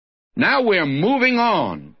Now we're moving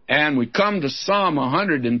on, and we come to Psalm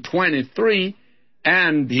 123,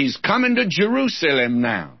 and he's coming to Jerusalem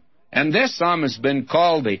now. And this psalm has been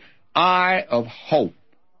called the Eye of Hope.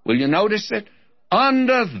 Will you notice it?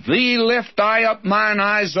 Unto thee lift I up mine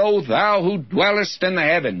eyes, O thou who dwellest in the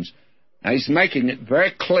heavens. Now he's making it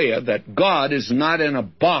very clear that God is not in a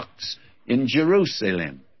box in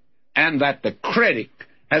Jerusalem, and that the critic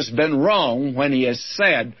has been wrong when he has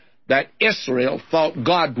said that Israel thought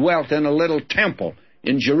God dwelt in a little temple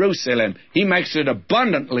in Jerusalem. He makes it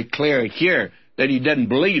abundantly clear here that he didn't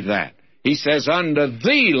believe that. He says, Unto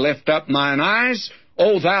thee lift up mine eyes,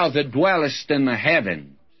 O thou that dwellest in the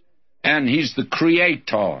heavens. And he's the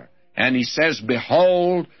Creator. And he says,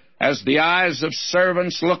 Behold, as the eyes of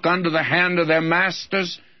servants look unto the hand of their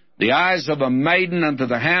masters, the eyes of a maiden unto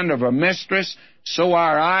the hand of her mistress, so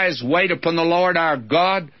our eyes wait upon the Lord our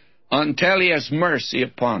God until he has mercy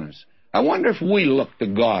upon us. I wonder if we look to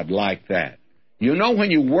God like that. You know, when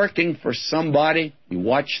you're working for somebody, you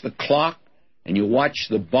watch the clock and you watch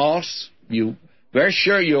the boss, you're very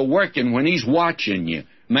sure you're working when he's watching you.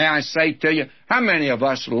 May I say to you, how many of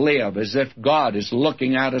us live as if God is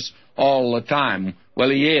looking at us all the time? Well,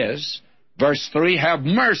 he is. Verse 3, Have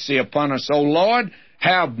mercy upon us, O Lord,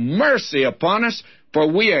 have mercy upon us,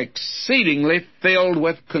 for we are exceedingly filled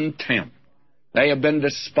with contempt. They have been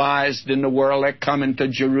despised in the world. They're coming to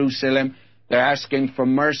Jerusalem. They're asking for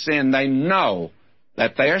mercy, and they know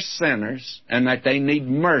that they are sinners and that they need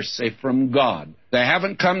mercy from God. They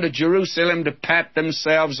haven't come to Jerusalem to pat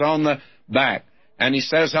themselves on the back. And he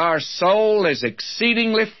says, Our soul is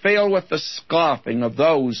exceedingly filled with the scoffing of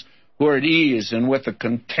those who are at ease and with the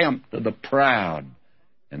contempt of the proud.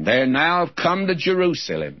 And they now have come to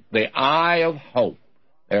Jerusalem, the eye of hope.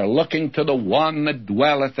 They're looking to the one that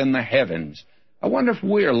dwelleth in the heavens. I wonder if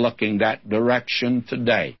we're looking that direction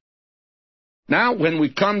today. Now, when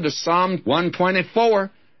we come to Psalm 124,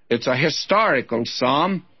 it's a historical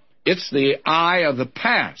psalm. It's the eye of the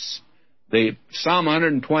past. The Psalm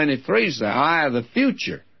 123 is the eye of the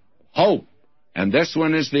future, hope. And this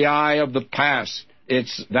one is the eye of the past.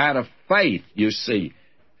 It's that of faith, you see.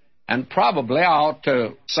 And probably I ought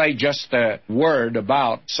to say just a word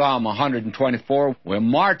about Psalm 124. We're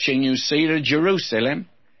marching, you see, to Jerusalem.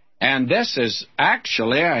 And this is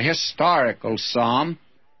actually a historical psalm.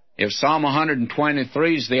 If Psalm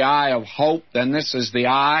 123 is the eye of hope, then this is the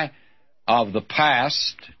eye of the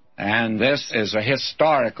past. And this is a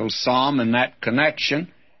historical psalm in that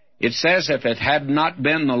connection. It says, If it had not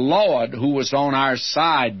been the Lord who was on our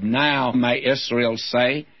side, now may Israel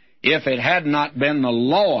say, if it had not been the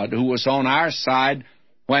Lord who was on our side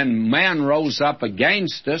when man rose up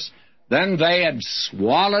against us, then they had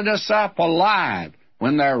swallowed us up alive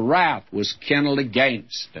when their wrath was kindled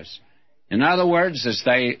against us. In other words, as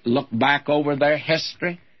they look back over their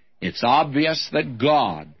history, it's obvious that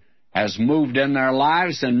God has moved in their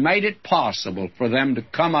lives and made it possible for them to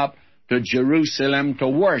come up to Jerusalem to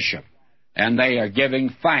worship, and they are giving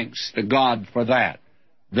thanks to God for that.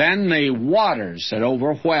 Then the waters had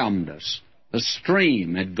overwhelmed us. The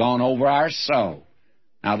stream had gone over our soul.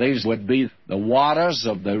 Now, these would be the waters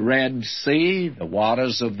of the Red Sea, the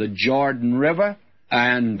waters of the Jordan River,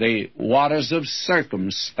 and the waters of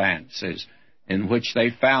circumstances in which they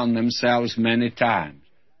found themselves many times.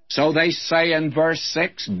 So they say in verse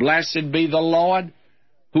 6, Blessed be the Lord,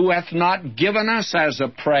 who hath not given us as a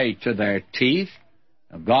prey to their teeth.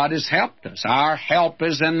 Now, God has helped us. Our help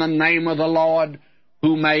is in the name of the Lord,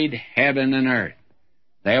 who made heaven and earth.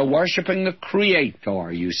 They are worshiping the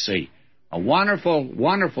Creator, you see. A wonderful,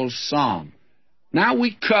 wonderful psalm. Now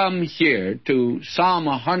we come here to Psalm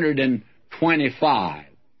 125,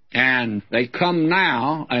 and they come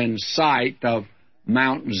now in sight of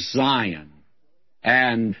Mount Zion.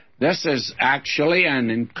 And this is actually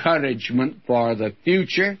an encouragement for the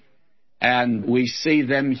future, and we see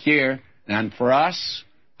them here. And for us,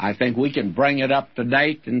 I think we can bring it up to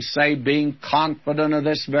date and say, being confident of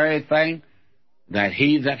this very thing, that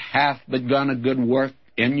he that hath begun a good work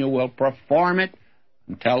in you will perform it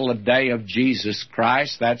until the day of Jesus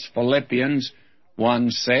Christ. That's Philippians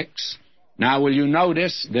 1:6. Now, will you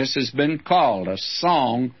notice this has been called a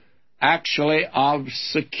song actually of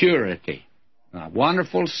security. A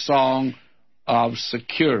wonderful song of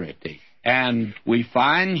security. And we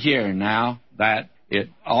find here now that it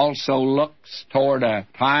also looks toward a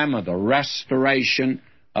time of the restoration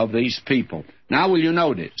of these people. Now will you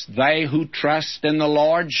notice, they who trust in the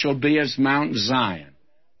Lord shall be as Mount Zion,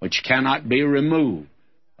 which cannot be removed,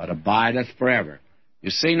 but abideth forever.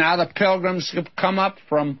 You see, now the pilgrims have come up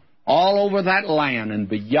from all over that land and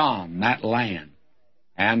beyond that land.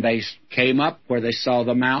 And they came up where they saw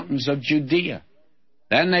the mountains of Judea.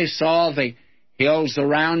 Then they saw the hills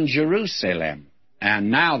around Jerusalem,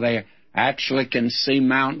 and now they actually can see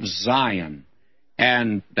Mount Zion,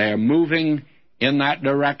 and they're moving in that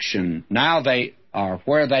direction. Now they are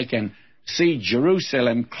where they can see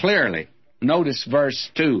Jerusalem clearly. Notice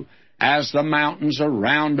verse 2. As the mountains are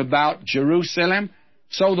round about Jerusalem,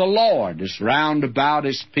 so the Lord is round about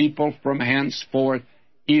His people from henceforth,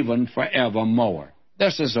 even forevermore.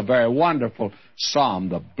 This is a very wonderful psalm,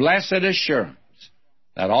 the blessed assurance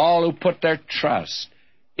that all who put their trust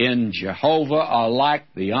in Jehovah are like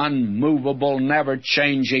the unmovable,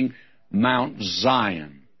 never-changing Mount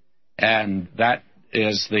Zion. And that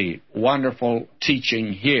is the wonderful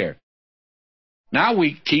teaching here. Now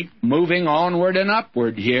we keep moving onward and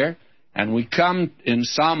upward here, and we come in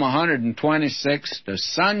Psalm 126 to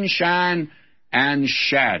sunshine and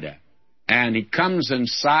shadow. And he comes in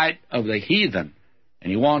sight of the heathen,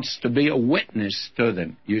 and he wants to be a witness to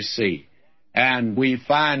them, you see. And we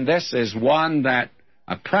find this is one that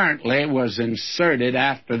apparently was inserted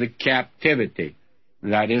after the captivity.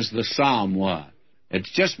 That is, the psalm was.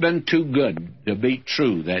 It's just been too good to be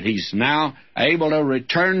true that he's now able to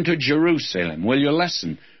return to Jerusalem. Will you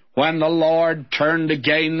listen? When the Lord turned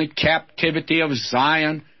again the captivity of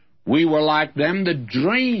Zion, we were like them that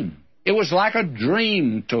dream. It was like a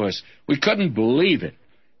dream to us. We couldn't believe it.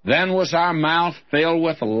 Then was our mouth filled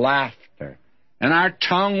with laughter, and our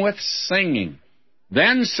tongue with singing.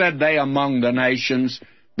 Then said they among the nations,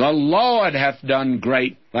 The Lord hath done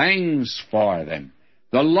great things for them.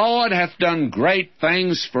 The Lord hath done great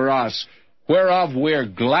things for us, whereof we're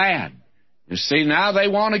glad. You see, now they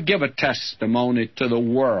want to give a testimony to the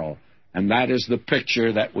world, and that is the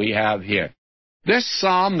picture that we have here. This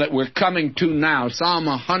psalm that we're coming to now, Psalm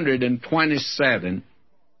 127,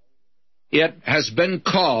 it has been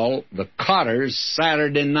called the Cotter's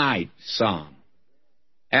Saturday Night Psalm.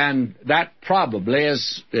 And that probably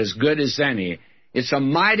is as good as any. It's a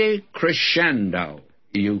mighty crescendo.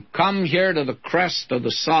 You come here to the crest of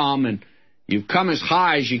the psalm, and you come as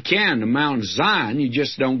high as you can to Mount Zion. You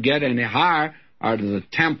just don't get any higher, or to the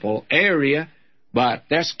temple area. But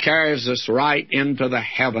this carries us right into the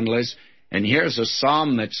heavenlies. And here's a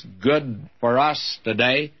psalm that's good for us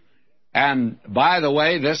today. And by the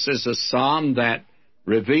way, this is a psalm that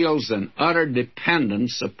reveals an utter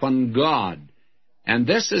dependence upon God. And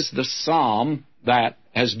this is the psalm that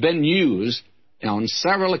has been used on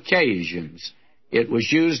several occasions. It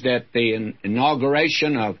was used at the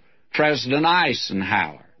inauguration of President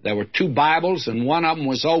Eisenhower. There were two Bibles, and one of them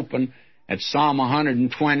was open at Psalm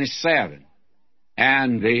 127.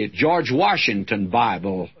 And the George Washington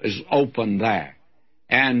Bible is open there.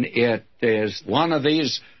 And it is one of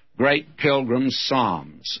these great pilgrim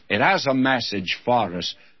psalms. It has a message for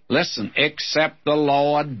us. Listen, except the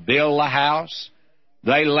Lord build the house,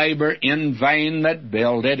 they labor in vain that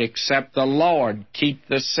build it. Except the Lord keep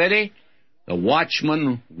the city, the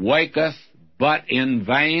watchman waketh but in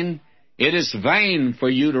vain. It is vain for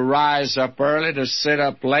you to rise up early, to sit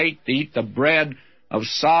up late, to eat the bread of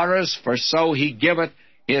sorrows, for so he giveth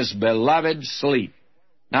his beloved sleep.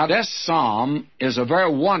 Now, this psalm is a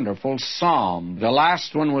very wonderful psalm. The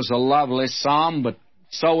last one was a lovely psalm, but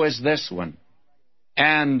so is this one.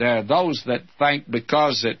 And those that think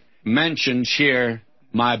because it mentions here,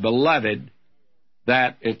 my beloved,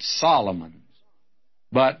 that it's Solomon's.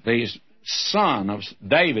 But the son of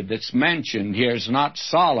David that's mentioned here is not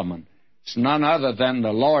Solomon. It's none other than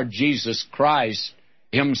the Lord Jesus Christ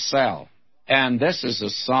himself. And this is a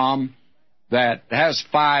psalm that has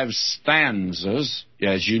 5 stanzas,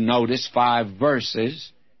 as you notice, 5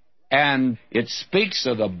 verses, and it speaks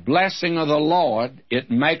of the blessing of the Lord.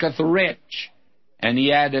 It maketh rich, and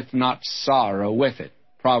he addeth not sorrow with it.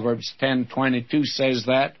 Proverbs 10:22 says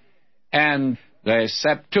that, and the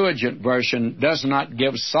Septuagint version does not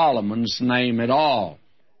give Solomon's name at all.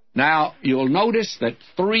 Now, you'll notice that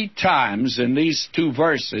 3 times in these 2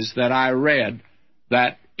 verses that I read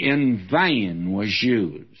that in vain was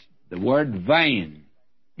used. The word vain.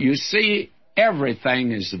 You see,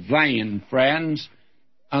 everything is vain, friends,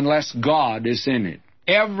 unless God is in it.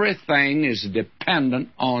 Everything is dependent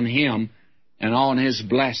on Him and on His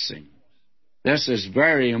blessing. This is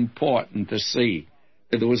very important to see.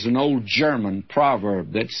 There was an old German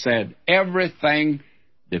proverb that said, everything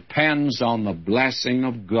depends on the blessing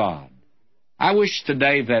of God. I wish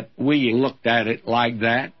today that we looked at it like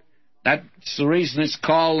that. That's the reason it's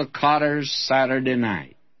called the Cotter's Saturday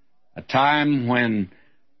Night. A time when,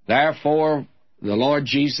 therefore, the Lord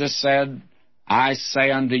Jesus said, I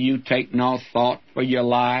say unto you, take no thought for your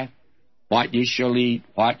life, what ye shall eat,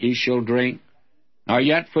 what ye shall drink, nor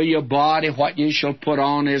yet for your body, what ye shall put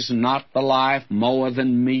on. Is not the life more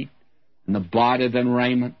than meat, in the body than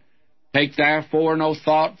raiment. Take therefore no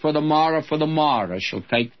thought for the morrow shall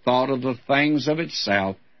take thought of the things of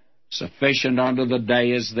itself. Sufficient unto the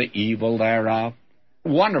day is the evil thereof.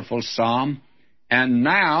 Wonderful psalm. And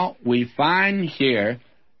now we find here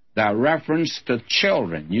the reference to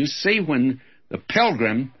children. You see, when the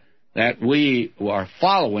pilgrim that we are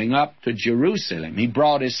following up to Jerusalem, he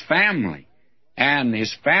brought his family, and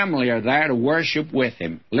his family are there to worship with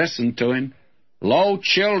him. Listen to him. Lo,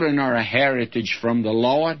 children are a heritage from the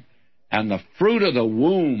Lord, and the fruit of the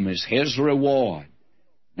womb is his reward.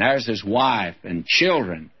 There's his wife and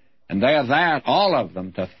children, and they're there, all of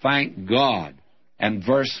them, to thank God. And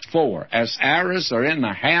verse 4, as arrows are in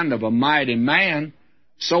the hand of a mighty man,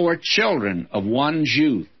 so are children of one's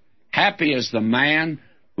youth. Happy is the man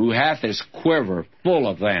who hath his quiver full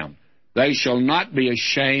of them. They shall not be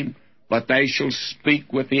ashamed, but they shall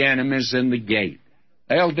speak with the enemies in the gate.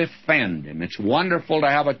 They'll defend him. It's wonderful to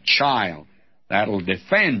have a child that'll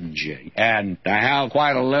defend you. And to have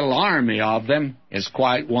quite a little army of them is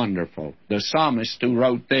quite wonderful. The psalmist who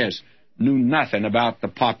wrote this knew nothing about the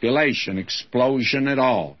population explosion at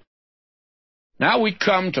all. Now we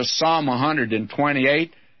come to Psalm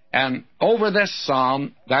 128, and over this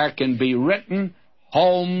psalm there can be written,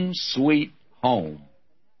 Home, Sweet Home.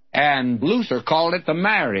 And Luther called it the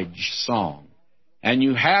marriage song. And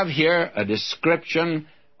you have here a description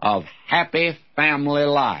of happy family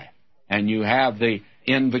life. And you have the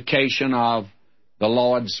invocation of the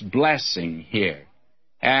Lord's blessing here.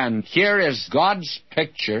 And here is God's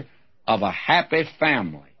picture of a happy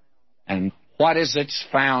family. And what is its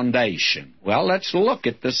foundation? Well, let's look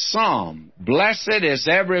at the psalm. Blessed is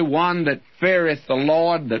every one that feareth the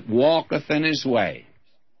Lord, that walketh in his ways.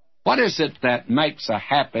 What is it that makes a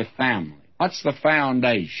happy family? What's the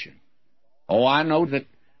foundation? Oh, I know that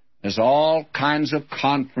there's all kinds of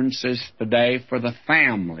conferences today for the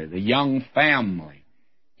family, the young family,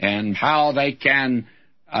 and how they can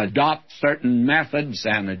adopt certain methods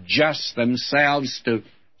and adjust themselves to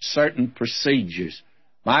certain procedures.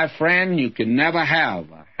 My friend, you can never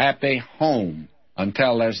have a happy home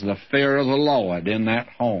until there's the fear of the Lord in that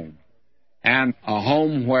home. And a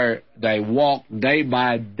home where they walk day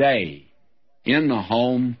by day in the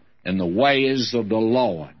home in the ways of the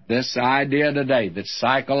Lord. This idea today that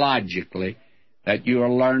psychologically that you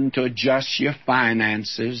will learn to adjust your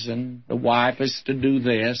finances, and the wife is to do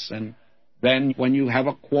this, and then when you have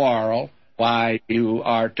a quarrel, why, you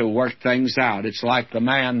are to work things out. It's like the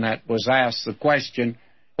man that was asked the question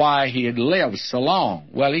why he had lived so long.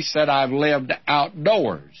 Well, he said, I've lived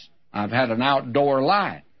outdoors. I've had an outdoor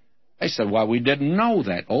life. They said, well, we didn't know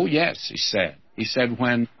that. Oh, yes, he said. He said,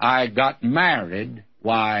 when I got married,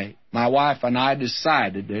 why, my wife and I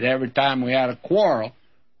decided that every time we had a quarrel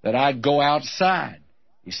that I'd go outside.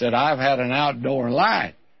 He said, I've had an outdoor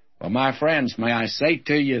life. Well, my friends, may I say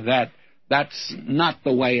to you that that's not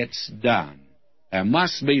the way it's done. There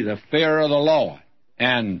must be the fear of the Lord.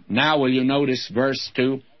 And now will you notice verse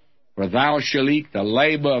 2? For thou shalt eat the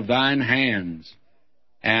labor of thine hands,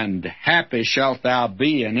 and happy shalt thou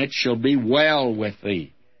be, and it shall be well with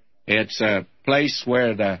thee. It's a place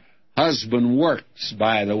where the husband works,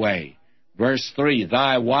 by the way. Verse 3,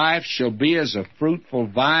 thy wife shall be as a fruitful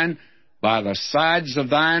vine by the sides of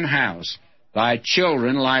thine house, thy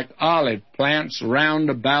children like olive plants round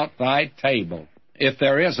about thy table. If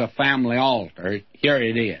there is a family altar, here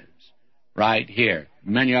it is, right here.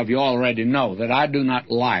 Many of you already know that I do not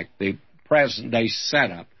like the present-day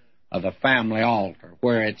setup of the family altar,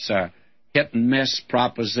 where it's a hit-and-miss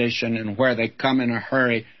proposition and where they come in a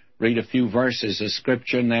hurry, read a few verses of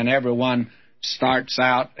Scripture, and then everyone starts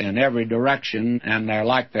out in every direction, and they're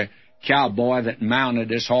like the cowboy that mounted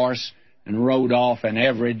his horse and rode off in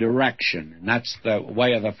every direction. And that's the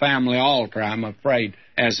way of the family altar, I'm afraid,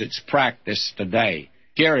 as it's practiced today.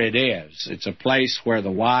 Here it is. It's a place where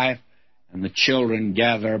the wife and the children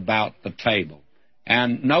gather about the table.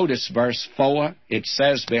 And notice verse 4, it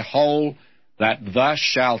says, behold, that thus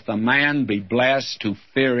shalt the man be blessed who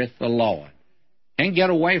feareth the Lord. Can't get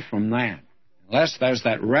away from that unless there's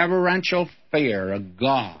that reverential fear of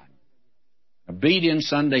God,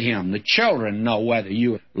 obedience unto Him. The children know whether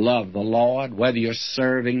you love the Lord, whether you're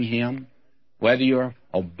serving Him, whether you're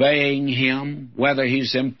obeying Him, whether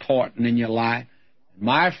He's important in your life.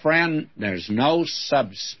 My friend, there's no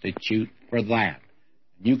substitute for that.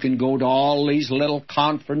 You can go to all these little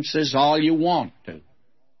conferences all you want to.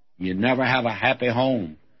 You never have a happy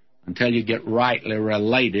home until you get rightly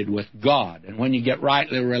related with God. And when you get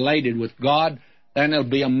rightly related with God, then it'll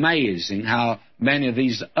be amazing how many of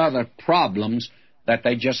these other problems that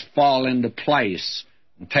they just fall into place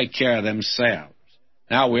and take care of themselves.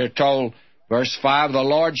 Now we're told Verse 5, the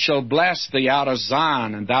Lord shall bless thee out of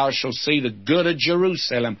Zion, and thou shalt see the good of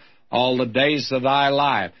Jerusalem all the days of thy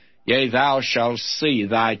life. Yea, thou shalt see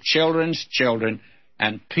thy children's children,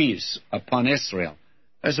 and peace upon Israel.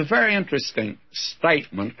 There's a very interesting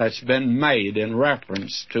statement that's been made in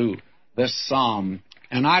reference to this psalm,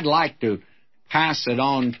 and I'd like to pass it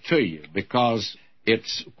on to you because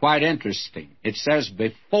it's quite interesting. It says,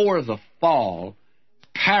 before the fall,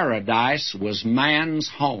 paradise was man's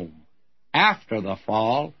home. After the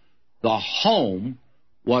fall, the home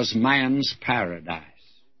was man's paradise.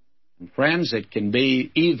 And friends, it can be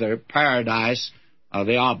either paradise or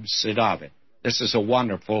the opposite of it. This is a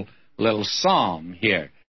wonderful little psalm here.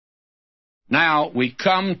 Now, we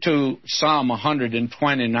come to Psalm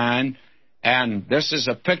 129, and this is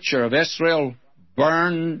a picture of Israel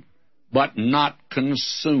burned but not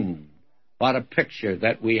consumed. What a picture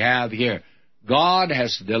that we have here. God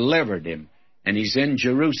has delivered him, and he's in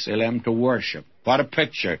Jerusalem to worship. What a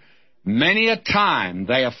picture. Many a time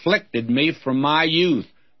they afflicted me from my youth,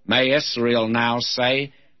 may Israel now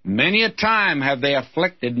say. Many a time have they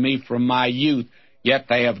afflicted me from my youth, yet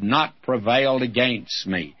they have not prevailed against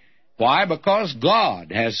me. Why? Because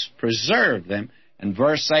God has preserved them. And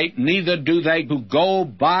verse 8, neither do they who go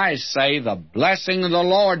by say, the blessing of the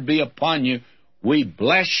Lord be upon you. We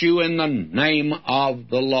bless you in the name of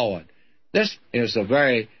the Lord. This is a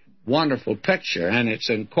very wonderful picture, and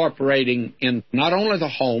it's incorporating in not only the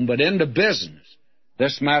home, but into business,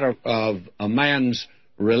 this matter of a man's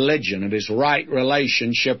religion, of his right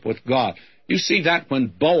relationship with God. You see that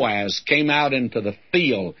when Boaz came out into the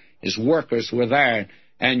field, his workers were there,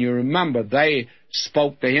 and you remember they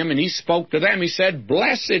spoke to him, and he spoke to them. He said,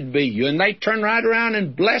 blessed be you. And they turned right around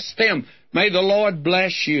and blessed him. May the Lord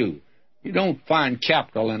bless you. You don't find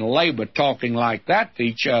capital and labor talking like that to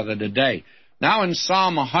each other today. Now in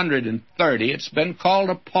Psalm 130, it's been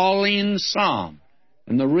called a Pauline psalm.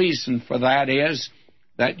 And the reason for that is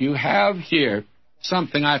that you have here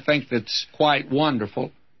something I think that's quite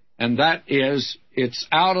wonderful, and that is it's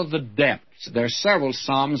out of the depths. There are several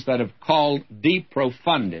psalms that have called De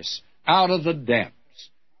Profundis, out of the depths.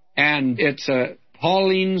 And it's a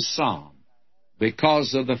Pauline psalm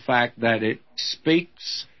because of the fact that it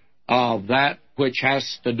speaks of that which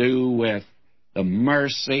has to do with the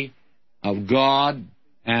mercy of God,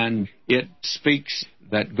 and it speaks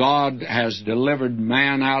that God has delivered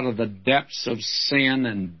man out of the depths of sin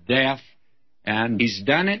and death, and he's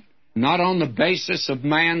done it not on the basis of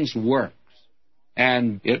man's works.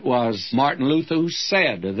 And it was Martin Luther who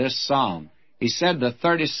said of this psalm, he said the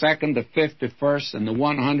 32nd, the 51st, and the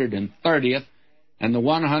 130th, and the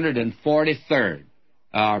 143rd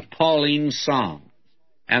are Pauline psalms.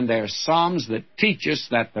 And they're psalms that teach us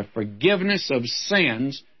that the forgiveness of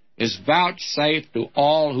sins is vouchsafed to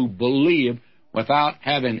all who believe without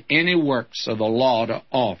having any works of the law to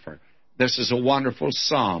offer. This is a wonderful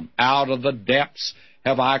psalm. Out of the depths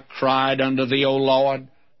have I cried unto thee, O Lord.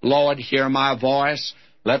 Lord, hear my voice.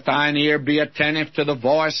 Let thine ear be attentive to the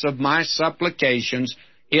voice of my supplications.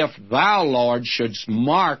 If thou, Lord, shouldst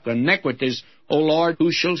mark iniquities, O Lord,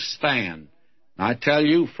 who shall stand? I tell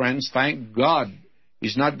you, friends, thank God,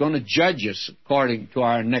 he's not going to judge us according to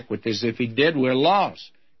our iniquities. If he did, we're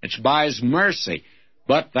lost. It's by his mercy.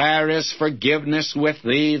 But there is forgiveness with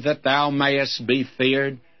thee, that thou mayest be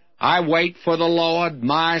feared. I wait for the Lord,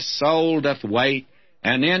 my soul doth wait,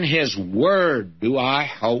 and in his word do I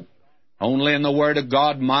hope. Only in the word of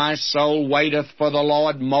God my soul waiteth for the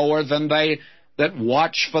Lord more than they that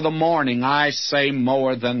watch for the morning. I say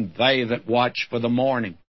more than they that watch for the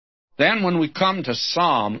morning. Then when we come to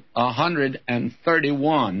Psalm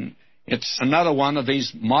 131, it's another one of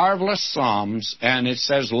these marvelous psalms, and it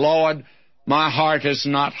says, Lord, my heart is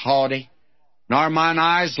not haughty, nor mine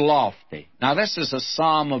eyes lofty. Now this is a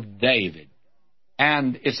psalm of David.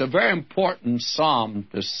 And it's a very important psalm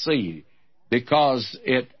to see because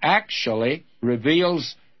it actually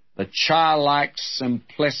reveals the childlike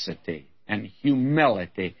simplicity and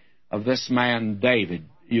humility of this man David.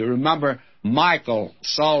 You remember Michal,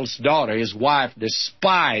 Saul's daughter, his wife,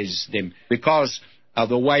 despised him because of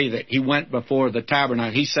the way that he went before the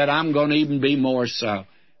tabernacle. He said, I'm going to even be more so.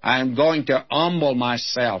 I'm going to humble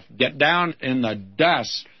myself, get down in the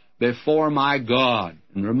dust before my God.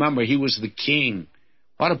 And remember, he was the king.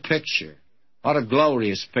 What a picture. What a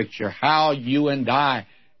glorious picture. How you and I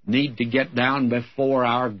need to get down before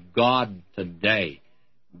our God today.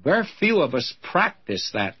 Very few of us practice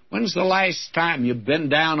that. When's the last time you've been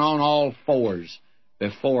down on all fours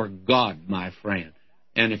before God, my friend?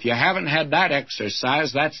 And if you haven't had that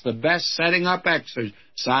exercise, that's the best setting up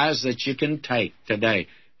exercise that you can take today.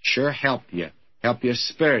 Sure help you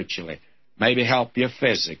spiritually, maybe help you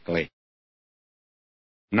physically.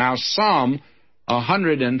 Now, Psalm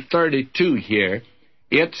 132 here,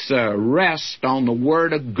 it's a rest on the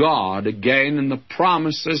Word of God again and the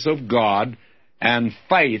promises of God, and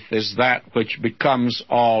faith is that which becomes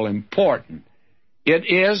all important. It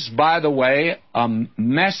is, by the way, a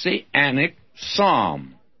messianic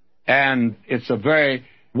psalm, and it's a very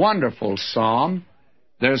wonderful psalm.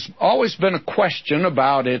 There's always been a question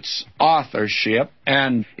about its authorship,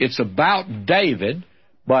 and it's about David,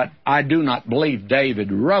 but I do not believe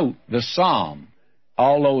David wrote the psalm.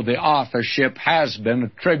 Although the authorship has been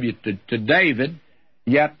attributed to David,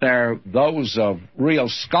 yet there are those of real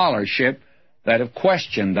scholarship that have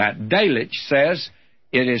questioned that. Delitzsch says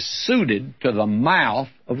it is suited to the mouth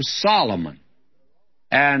of Solomon.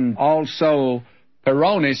 And also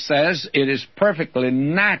Pironi says it is perfectly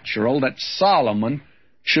natural that Solomon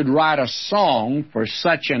should write a song for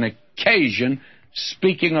such an occasion,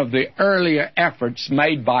 speaking of the earlier efforts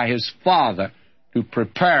made by his father to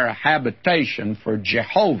prepare a habitation for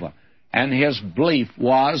Jehovah. And his belief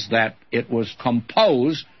was that it was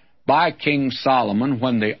composed by King Solomon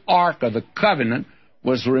when the Ark of the Covenant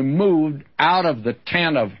was removed out of the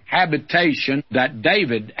tent of habitation that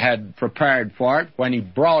David had prepared for it when he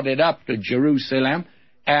brought it up to Jerusalem,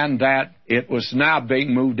 and that it was now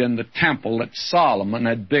being moved in the temple that Solomon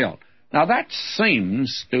had built. Now that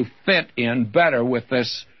seems to fit in better with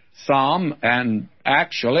this psalm, and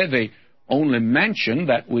actually the only mention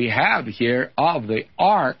that we have here of the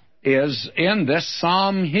ark is in this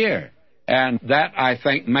psalm here. And that, I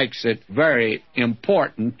think, makes it very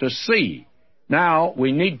important to see. Now,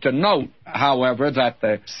 we need to note, however, that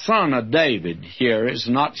the son of David here is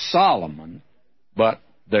not Solomon, but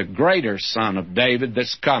the greater son of David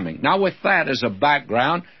that's coming. Now, with that as a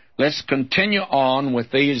background, let's continue on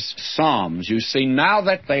with these psalms. You see, now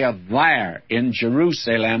that they are there in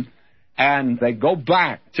Jerusalem, and they go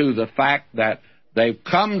back to the fact that they've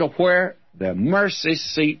come to where the mercy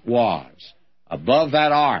seat was, above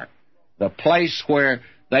that ark, the place where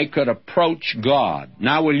they could approach God.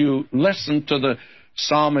 Now will you listen to the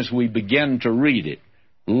psalm as we begin to read it.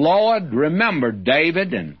 Lord, remember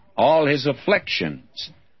David and all his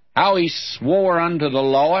afflictions, how he swore unto the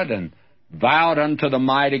Lord and vowed unto the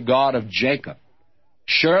mighty God of Jacob.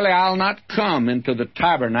 Surely I'll not come into the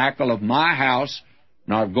tabernacle of my house,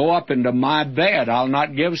 nor go up into my bed. I'll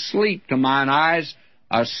not give sleep to mine eyes,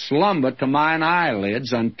 or slumber to mine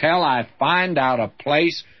eyelids, until I find out a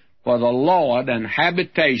place for the Lord and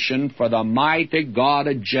habitation for the mighty God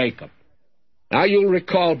of Jacob. Now you'll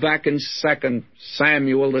recall back in 2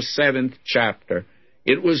 Samuel, the 7th chapter,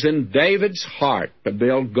 it was in David's heart to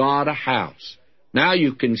build God a house. Now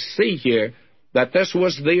you can see here that this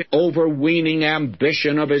was the overweening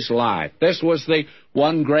ambition of his life. This was the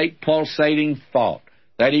one great pulsating thought,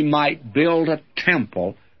 that he might build a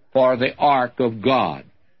temple for the ark of God.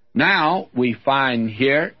 Now we find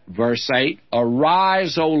here, verse 8,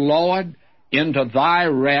 Arise, O Lord, into thy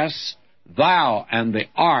rest, thou and the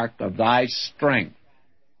ark of thy strength.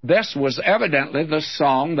 This was evidently the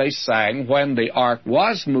song they sang when the ark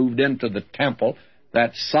was moved into the temple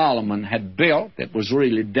that Solomon had built. It was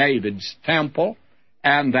really David's temple,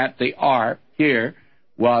 and that the ark here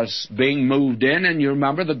was being moved in, and you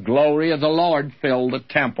remember the glory of the Lord filled the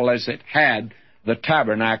temple as it had the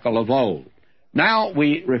tabernacle of old. Now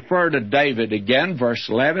we refer to David again, verse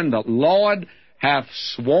 11, The Lord hath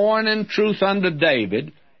sworn in truth unto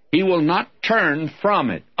David, he will not turn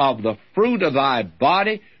from it. Of the fruit of thy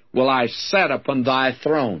body will I set upon thy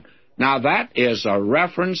throne. Now that is a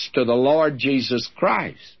reference to the Lord Jesus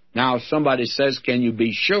Christ. Now somebody says, can you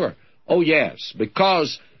be sure? Oh yes,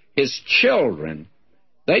 because his children,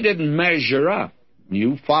 they didn't measure up.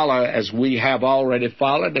 You follow, as we have already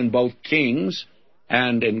followed in both Kings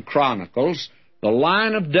and in Chronicles, the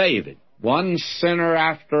line of David, one sinner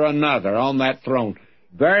after another on that throne.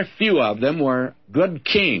 Very few of them were good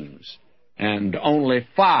kings, and only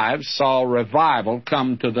 5 saw revival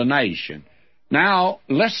come to the nation. Now,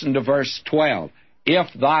 listen to verse 12. If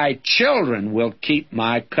thy children will keep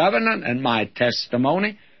my covenant and my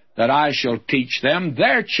testimony, that I shall teach them,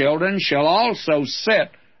 their children shall also sit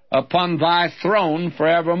upon thy throne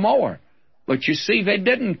forevermore. But you see, they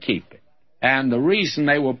didn't keep it. And the reason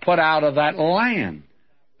they were put out of that land,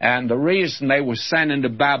 and the reason they were sent into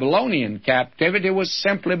Babylonian captivity, was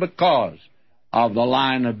simply because of the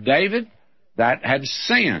line of David that had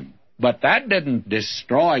sinned. But that didn't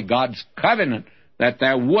destroy God's covenant, that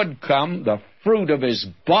there would come the fruit of his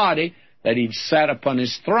body that he'd set upon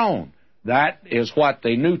his throne. That is what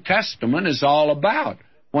the New Testament is all about,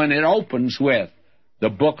 when it opens with the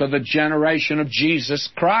book of the generation of Jesus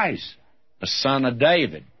Christ, the son of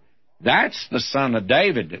David. That's the son of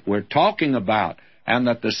David that we're talking about. and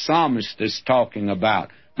that the psalmist is talking about.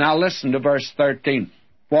 Now listen to verse 13.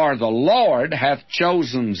 For the Lord hath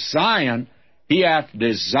chosen Zion, he hath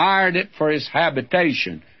desired it for his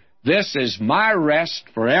habitation. This is my rest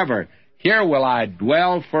forever. Here will I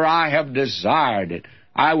dwell, for I have desired it.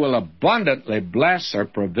 I will abundantly bless her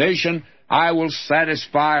provision. I will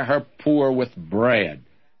satisfy her poor with bread.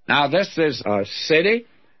 Now this is a city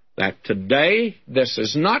that today this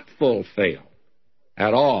is not fulfilled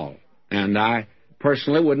at all. And I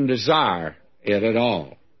personally wouldn't desire it at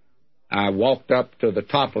all. I walked up to the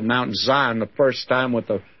top of Mount Zion the first time with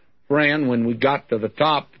a friend. When we got to the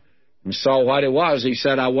top and saw what it was, he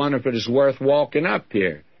said, I wonder if it is worth walking up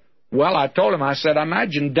here. Well, I told him, I said, I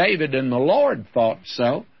imagine David and the Lord thought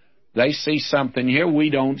so. They see something here we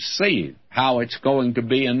don't see, how it's going to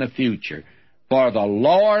be in the future. For the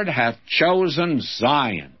Lord hath chosen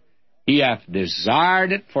Zion. He hath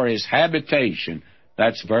desired it for his habitation.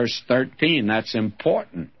 That's verse 13. That's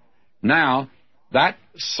important. Now, that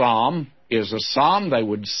psalm is a psalm they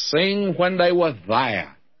would sing when they were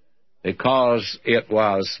there, because it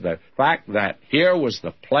was the fact that here was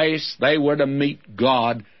the place they were to meet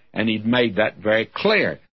God, and he'd made that very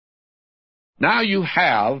clear. Now you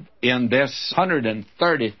have, in this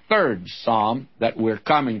 133rd psalm that we're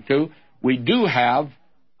coming to, we do have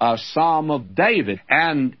a psalm of David,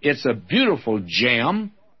 and it's a beautiful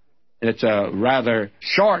gem. It's a rather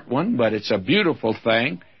short one, but it's a beautiful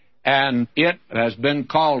thing, and it has been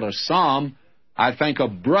called a psalm, I think,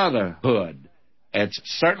 of brotherhood. It's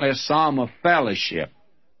certainly a psalm of fellowship.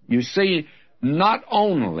 You see, not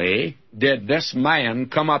only did this man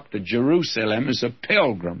come up to Jerusalem as a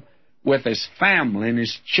pilgrim with his family and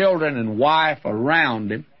his children and wife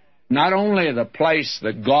around him, not only the place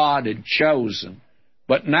that God had chosen,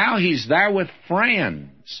 but now he's there with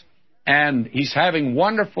friends, and he's having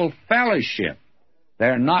wonderful fellowship.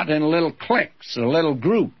 They're not in little cliques or little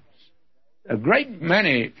groups. A great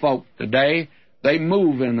many folk today, they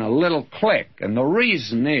move in a little clique, and the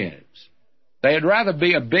reason is they'd rather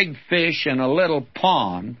be a big fish in a little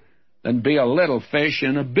pond than be a little fish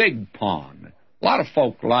in a big pond. A lot of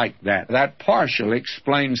folk like that. That partially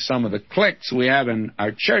explains some of the cliques we have in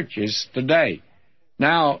our churches today.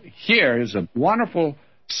 Now, here is a wonderful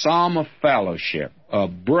psalm of fellowship,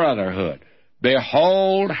 of brotherhood.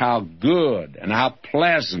 Behold how good and how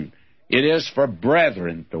pleasant it is for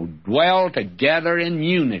brethren to dwell together in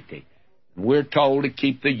unity. We're told to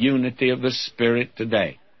keep the unity of the Spirit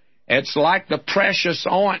today. It's like the precious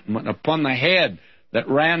ointment upon the head that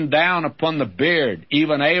ran down upon the beard,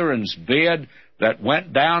 even Aaron's beard that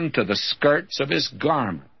went down to the skirts of his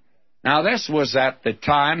garment. Now, this was at the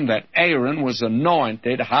time that Aaron was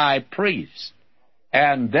anointed high priest.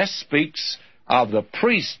 And this speaks of the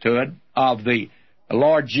priesthood of the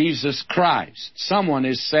Lord Jesus Christ. Someone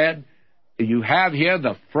has said, you have here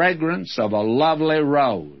the fragrance of a lovely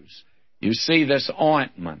rose. You see this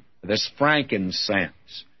ointment, this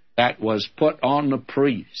frankincense that was put on the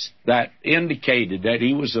priest, that indicated that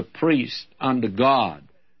he was a priest unto God.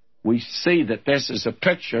 We see that this is a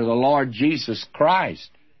picture of the Lord Jesus Christ.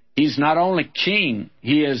 He's not only king,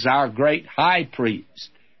 he is our great high priest.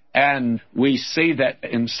 And we see that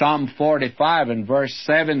in Psalm 45 and verse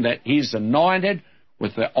 7 that he's anointed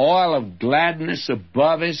with the oil of gladness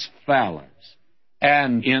above his fellows.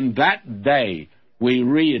 And in that day, we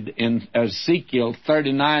read in Ezekiel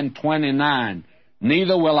 39:29,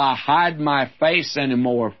 neither will I hide my face any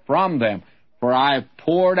more from them, for I have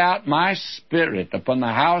poured out my Spirit upon the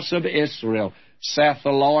house of Israel, saith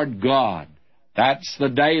the Lord God. That's the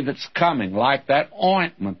day that's coming, like that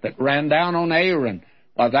ointment that ran down on Aaron.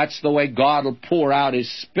 Well, that's the way God will pour out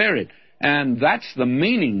his Spirit. And that's the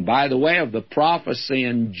meaning, by the way, of the prophecy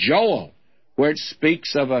in Joel, where it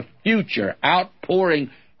speaks of a future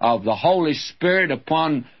outpouring of the Holy Spirit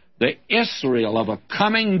upon the Israel of a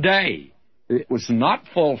coming day. It was not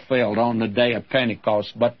fulfilled on the day of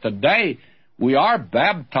Pentecost, but today we are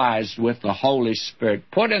baptized with the Holy Spirit,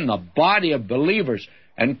 put in the body of believers,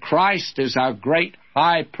 and Christ is our great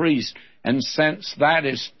high priest. And since that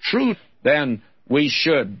is truth, then we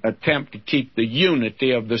should attempt to keep the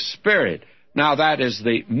unity of the Spirit. Now, that is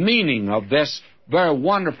the meaning of this very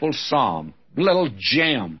wonderful psalm, little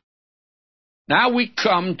gem. Now we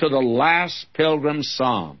come to the last pilgrim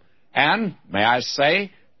psalm. And, may I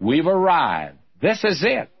say, we've arrived. This is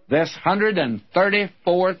it, this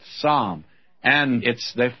 134th psalm. And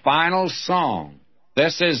it's the final song.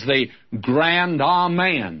 This is the grand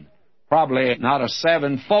Amen. Probably not a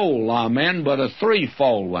sevenfold Amen, but a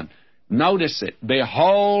threefold one. Notice it.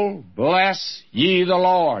 Behold, bless ye the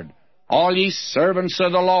Lord, all ye servants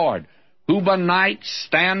of the Lord, who by night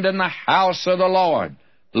stand in the house of the Lord.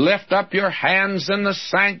 lift up your hands in the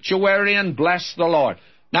sanctuary and bless the Lord.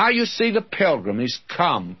 Now you see the pilgrim. He's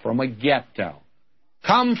come from a ghetto,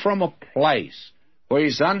 come from a place where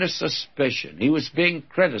he's under suspicion. He was being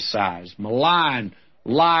criticized, maligned,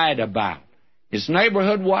 lied about. His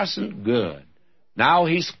neighborhood wasn't good. Now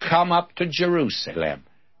he's come up to Jerusalem.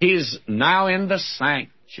 He's now in the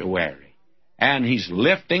sanctuary, and he's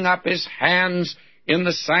lifting up his hands in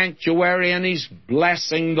the sanctuary, and he's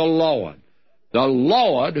blessing the Lord. The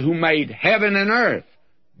Lord who made heaven and earth,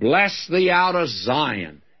 bless thee out of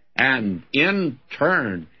Zion. And in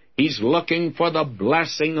turn, he's looking for the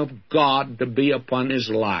blessing of God to be upon his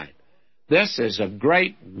life. This is a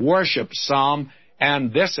great worship psalm,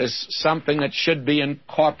 and this is something that should be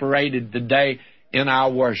incorporated today in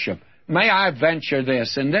our worship. May I venture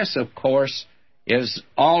this? And this, of course, is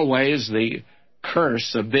always the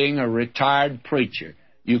curse of being a retired preacher.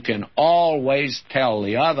 You can always tell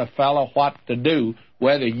the other fellow what to do,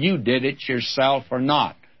 whether you did it yourself or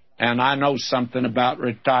not. And I know something about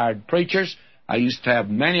retired preachers. I used to have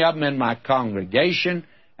many of them in my congregation,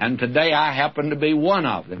 and today I happen to be one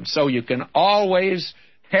of them. So you can always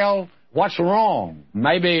tell what's wrong.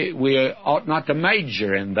 Maybe we ought not to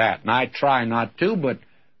major in that, and I try not to, but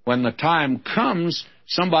when the time comes,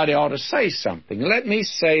 somebody ought to say something. Let me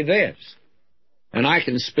say this, and I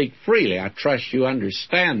can speak freely. I trust you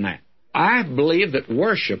understand that. I believe that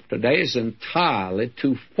worship today is entirely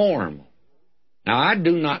too formal. Now, I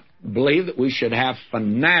do not believe that we should have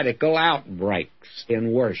fanatical outbreaks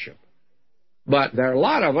in worship. But there are a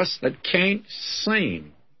lot of us that can't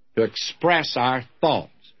seem to express our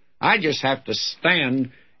thoughts. I just have to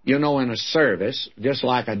stand, in a service, just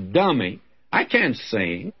like a dummy. I can't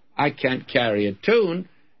sing. I can't carry a tune.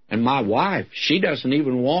 And my wife, she doesn't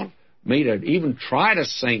even want me to even try to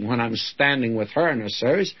sing when I'm standing with her in a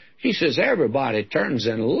service. She says, everybody turns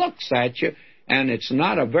and looks at you, and it's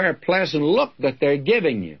not a very pleasant look that they're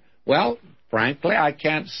giving you. Well, frankly, I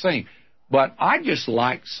can't sing. But I just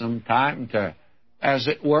like sometime to, as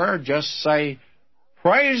it were, just say,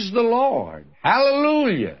 praise the Lord.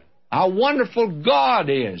 Hallelujah. How wonderful God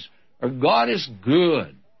is. Or God is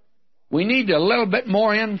good. We need a little bit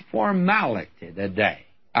more informality today.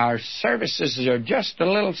 Our services are just a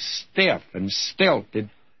little stiff and stilted.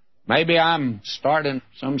 Maybe I'm starting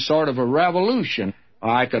some sort of a revolution.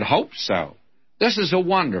 I could hope so. This is a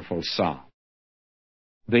wonderful psalm.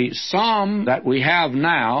 The psalm that we have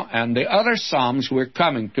now and the other psalms we're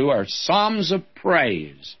coming to are psalms of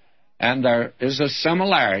praise. And there is a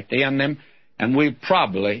similarity in them, and we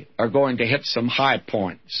probably are going to hit some high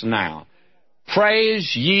points now.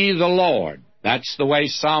 Praise ye the Lord. That's the way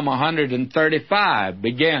Psalm 135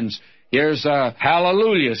 begins. Here's a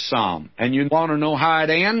hallelujah psalm. And you want to know how it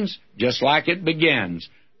ends? Just like it begins.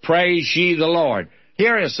 Praise ye the Lord.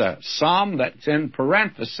 Here is a psalm that's in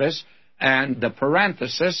parenthesis, and the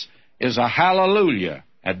parenthesis is a hallelujah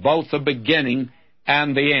at both the beginning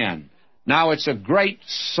and the end. Now, it's a great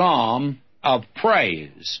psalm of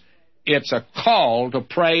praise. It's a call to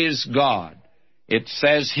praise God. It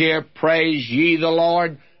says here, praise ye the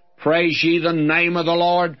Lord, praise ye the name of the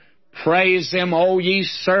Lord, praise him, O ye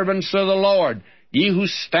servants of the Lord, ye who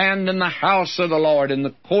stand in the house of the Lord, in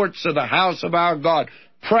the courts of the house of our God.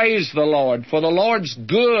 Praise the Lord, for the Lord's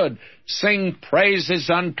good. Sing praises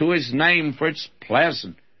unto his name, for it's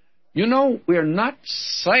pleasant. We're not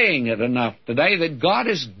saying it enough today that God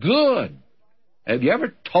is good. Have you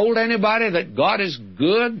ever told anybody that God is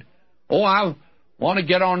good? Oh, I want to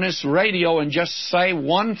get on this radio and just say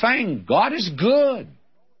one thing. God is good.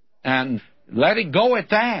 And let it go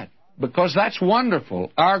at that, because that's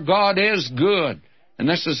wonderful. Our God is good. And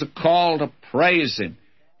this is a call to praise him.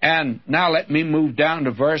 And now let me move down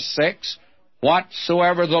to verse 6.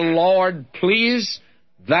 Whatsoever the Lord pleased,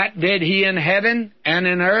 that did he in heaven and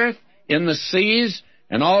in earth, in the seas,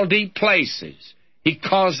 and all deep places. He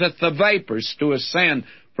causeth the vapors to ascend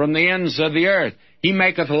from the ends of the earth. He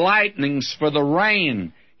maketh lightnings for the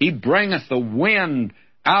rain. He bringeth the wind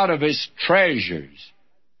out of his treasures.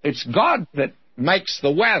 It's God that makes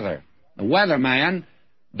the weather. The weatherman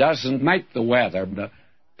doesn't make the weather. The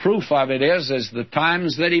proof of it is the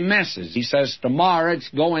times that he misses. He says, tomorrow it's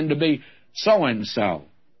going to be so-and-so.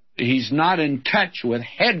 He's not in touch with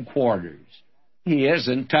headquarters. He is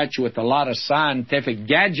in touch with a lot of scientific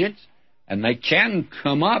gadgets, and they can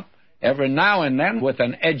come up every now and then with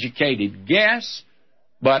an educated guess.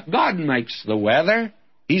 But God makes the weather.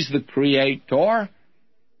 He's the creator.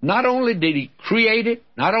 Not only did he create it,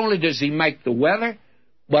 not only does he make the weather,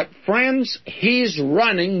 but, friends, he's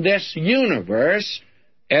running this universe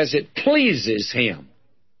as it pleases him.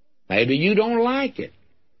 Maybe you don't like it.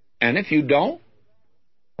 And if you don't,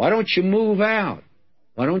 why don't you move out?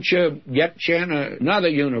 Why don't you get you in another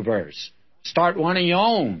universe? Start one of your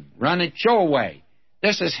own. Run it your way.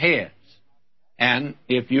 This is His. And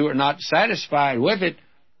if you are not satisfied with it,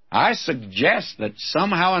 I suggest that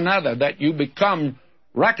somehow or another that you become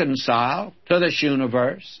reconciled to this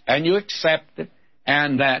universe and you accept it,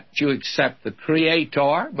 and that you accept the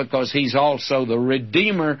Creator, because He's also the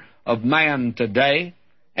Redeemer of man today.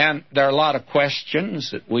 And there are a lot of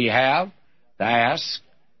questions that we have to ask,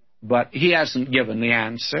 but He hasn't given the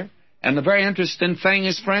answer. And the very interesting thing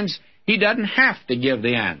is, friends, He doesn't have to give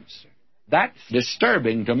the answer. That's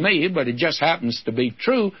disturbing to me, but it just happens to be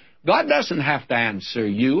true. God doesn't have to answer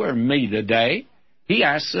you or me today. He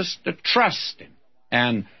asks us to trust Him,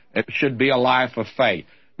 and it should be a life of faith.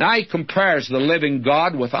 Now He compares the living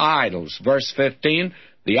God with idols. Verse 15,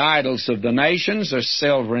 the idols of the nations are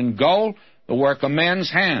silver and gold, the work of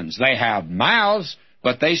men's hands. They have mouths,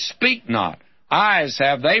 but they speak not. Eyes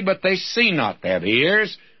have they, but they see not. They have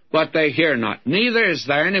ears, but they hear not. Neither is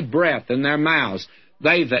there any breath in their mouths.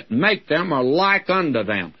 They that make them are like unto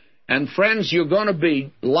them. And friends, you're going to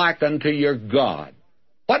be like unto your God.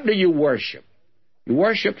 What do you worship? You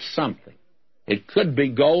worship something. It could be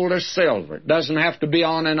gold or silver. It doesn't have to be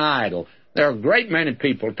on an idol. There are a great many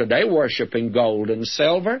people today worshiping gold and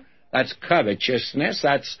silver. That's covetousness.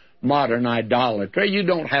 That's modern idolatry. You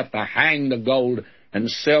don't have to hang the gold and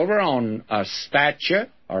silver on a statue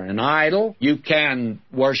or an idol. You can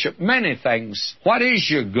worship many things. What is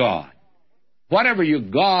your God? Whatever your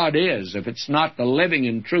God is, if it's not the living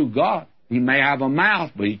and true God, He may have a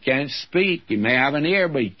mouth, but He can't speak. He may have an ear,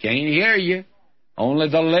 but He can't hear you. Only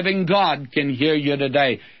the living God can hear you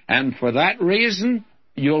today. And for that reason,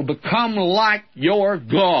 you'll become like your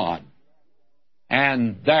God.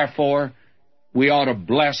 And therefore, we ought to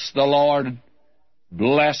bless the Lord.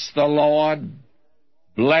 Bless the Lord.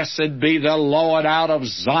 Blessed be the Lord out of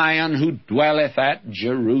Zion, who dwelleth at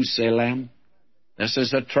Jerusalem. This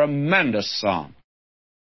is a tremendous psalm.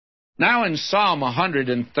 Now in Psalm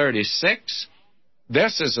 136,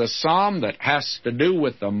 this is a psalm that has to do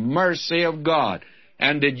with the mercy of God.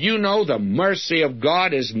 And did you know the mercy of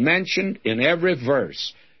God is mentioned in every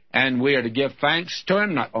verse? And we are to give thanks to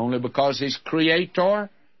Him, not only because He's Creator,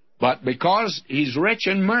 but because He's rich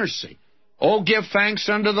in mercy. Oh, give thanks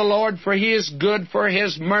unto the Lord, for He is good, for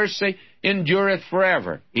His mercy endureth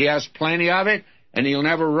forever. He has plenty of it, and He'll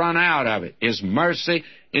never run out of it. His mercy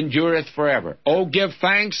endureth forever. Oh, give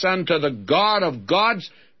thanks unto the God of gods,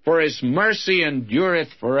 for His mercy endureth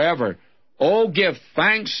forever. Oh, give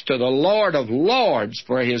thanks to the Lord of lords,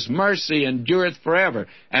 for His mercy endureth forever.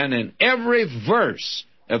 And in every verse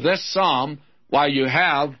of this psalm, why, you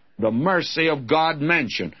have the mercy of God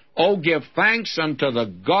mentioned. Oh, give thanks unto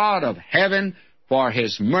the God of heaven, for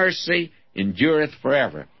His mercy endureth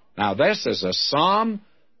forever. Now, this is a psalm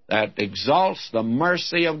that exalts the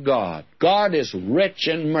mercy of God. God is rich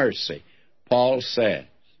in mercy, Paul says.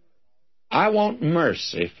 I want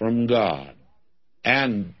mercy from God,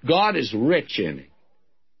 and God is rich in it.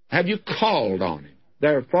 Have you called on Him?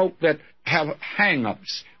 There are folk that have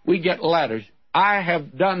hang-ups. We get letters. I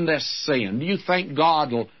have done this sin. Do you think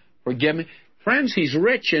God will forgive me? Friends, He's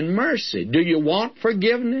rich in mercy. Do you want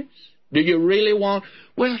forgiveness? Do you really want?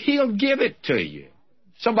 Well, He'll give it to you.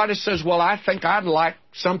 Somebody says, well, I think I'd like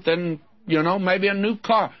something, maybe a new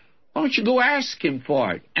car. Why don't you go ask Him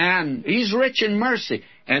for it? And He's rich in mercy.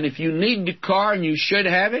 And if you need the car and you should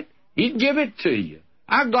have it, He'd give it to you.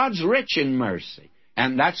 Our God's rich in mercy.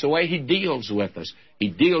 And that's the way He deals with us. He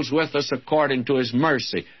deals with us according to His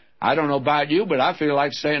mercy. I don't know about you, but I feel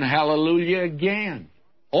like saying hallelujah again.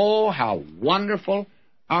 Oh, how wonderful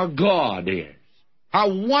our God is.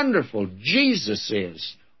 How wonderful Jesus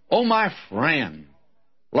is. Oh, my friend,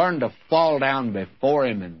 learn to fall down before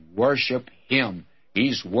Him and worship Him.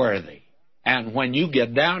 He's worthy. And when you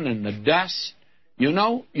get down in the dust,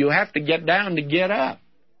 you have to get down to get up.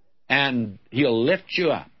 And He'll lift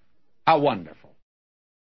you up. How wonderful.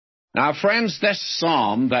 Now, friends, this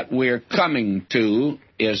psalm that we're coming to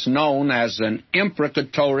is known as an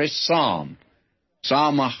imprecatory psalm.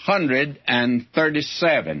 Psalm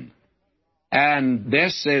 137. And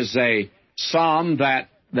this is a psalm that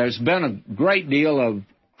there's been a great deal of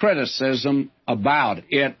criticism about.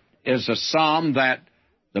 It is a psalm that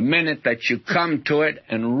the minute that you come to it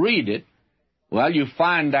and read it, well, you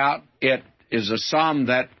find out it is a psalm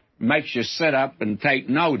that makes you sit up and take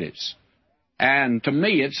notice. And to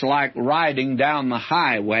me, it's like riding down the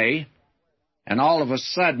highway, and all of a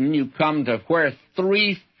sudden you come to where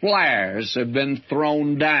 3 flares have been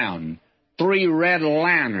thrown down. 3 red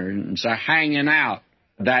lanterns are hanging out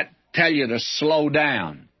that tell you to slow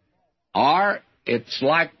down. Or it's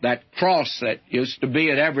like that cross that used to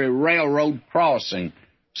be at every railroad crossing.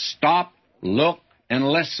 Stop, look, and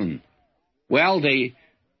listen. Well, the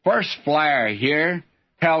first flare here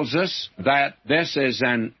tells us that this is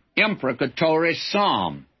an imprecatory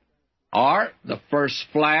psalm, or the first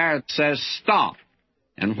flare says stop.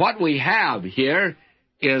 And what we have here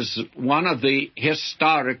is one of the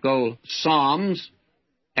historical psalms,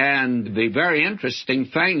 and the very interesting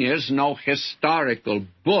thing is no historical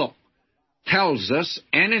book tells us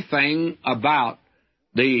anything about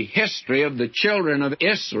the history of the children of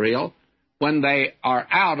Israel when they are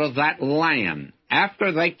out of that land.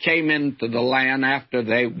 After they came into the land, after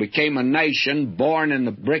they became a nation born in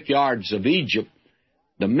the brickyards of Egypt,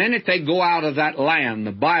 the minute they go out of that land,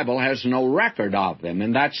 the Bible has no record of them.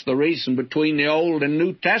 And that's the reason between the Old and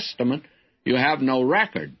New Testament, you have no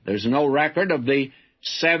record. There's no record of the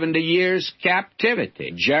 70 years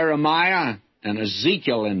captivity. Jeremiah and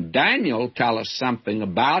Ezekiel and Daniel tell us something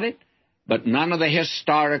about it, but none of the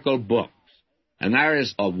historical books. And there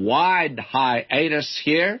is a wide hiatus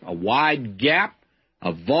here, a wide gap,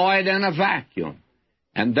 a void and a vacuum.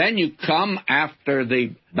 And then you come after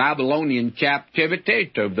the Babylonian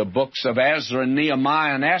captivity to the books of Ezra,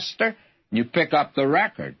 Nehemiah, and Esther, and you pick up the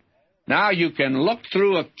record. Now you can look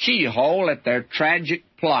through a keyhole at their tragic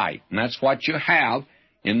plight, and that's what you have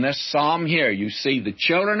in this psalm here. You see the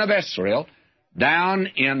children of Israel down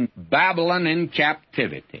in Babylon in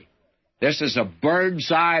captivity. This is a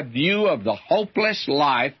bird's-eye view of the hopeless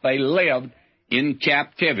life they lived in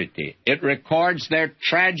captivity. It records their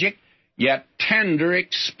tragic yet tender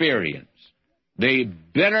experience, the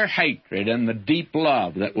bitter hatred and the deep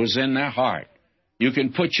love that was in their heart. You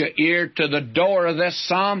can put your ear to the door of this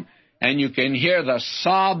psalm, and you can hear the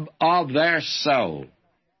sob of their soul.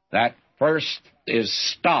 That first is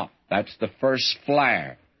stop. That's the first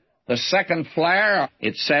flare. The second flare,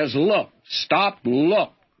 it says look. Stop,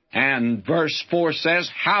 look. And verse 4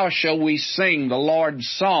 says, how shall we sing the Lord's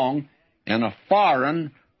song in a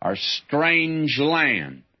foreign or strange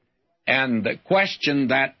land? And the question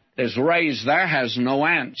that is raised there has no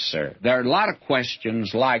answer. There are a lot of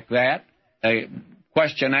questions like that. A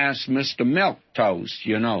question asked Mr. Milquetoast,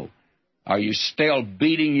 you know, are you still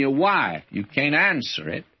beating your wife? You can't answer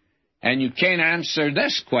it. And you can't answer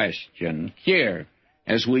this question here,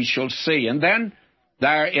 as we shall see. And then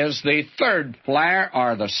there is the third flare,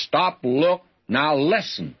 or the stop, look, now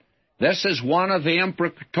listen. This is one of the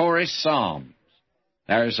imprecatory psalms.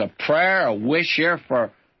 There's a prayer, a wish here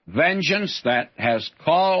for vengeance that has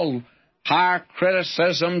called higher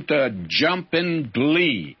criticism to jump in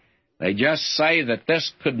glee. They just say that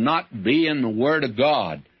this could not be in the Word of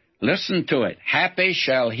God. Listen to it. Happy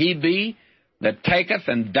shall he be that taketh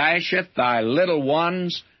and dasheth thy little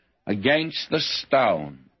ones against the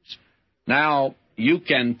stones. Now, you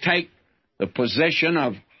can take the position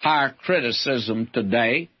of higher criticism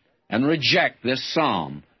today and reject this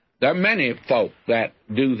psalm. There are many folk that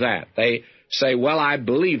do that. They say, well, I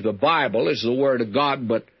believe the Bible is the Word of God,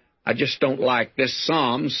 but I just don't like this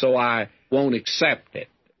psalm, so I won't accept it.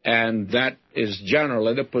 And that is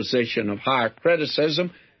generally the position of higher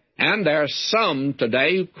criticism. And there are some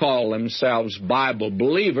today who call themselves Bible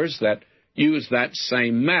believers that use that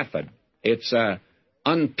same method. It's an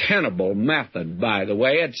untenable method, by the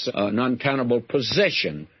way. It's an untenable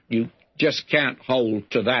position. You just can't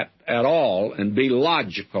hold to that at all and be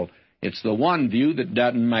logical. It's the one view that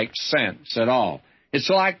doesn't make sense at all. It's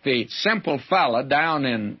like the simple fella down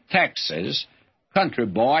in Texas, country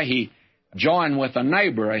boy. He joined with a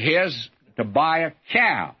neighbor of his to buy a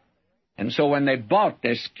cow. And so when they bought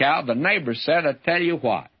this cow, the neighbor said, I tell you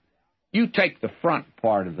what, you take the front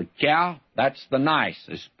part of the cow. That's the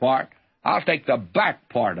nicest part. I'll take the back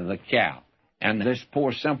part of the cow. And this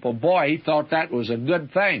poor simple boy, he thought that was a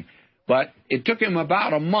good thing. But it took him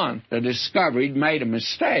about a month to discover he'd made a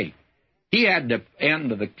mistake. He had the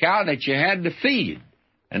end of the cow that you had to feed,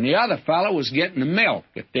 and the other fellow was getting the milk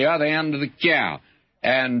at the other end of the cow.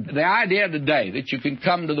 And the idea today that you can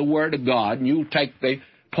come to the Word of God and you take the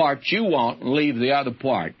part you want and leave the other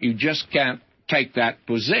part, you just can't take that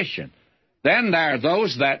position. Then there are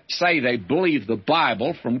those that say they believe the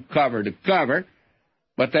Bible from cover to cover,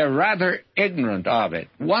 but they're rather ignorant of it.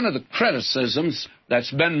 One of the criticisms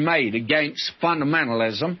that's been made against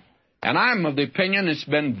fundamentalism, and I'm of the opinion it's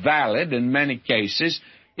been valid in many cases,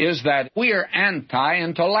 is that we are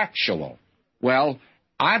anti-intellectual. Well,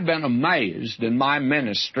 I've been amazed in my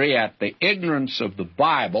ministry at the ignorance of the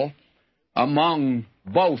Bible among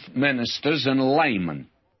both ministers and laymen.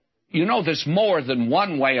 You know, there's more than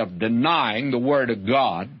one way of denying the Word of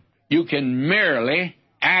God. You can merely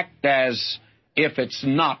act as if it's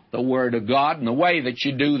not the Word of God, and the way that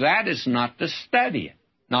you do that is not to study it,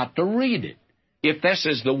 not to read it. If this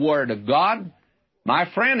is the Word of God, My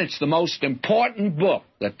friend, it's the most important book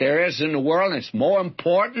that there is in the world. It's more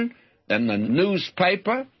important than the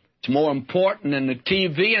newspaper. It's more important than the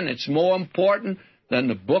TV, and it's more important than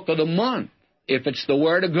the book of the month, if it's the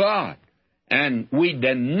Word of God. And we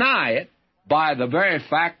deny it by the very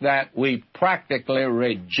fact that we practically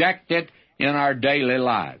reject it in our daily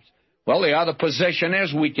lives. Well, the other position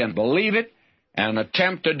is we can believe it and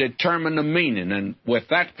attempt to determine the meaning. And with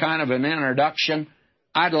that kind of an introduction,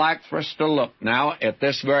 I'd like for us to look now at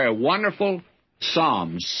this very wonderful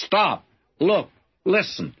psalm. Stop, look,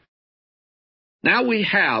 listen. Now we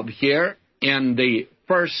have here in the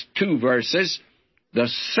first two verses the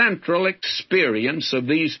central experience of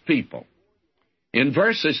these people. In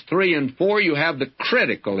verses 3 and 4, you have the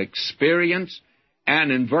critical experience,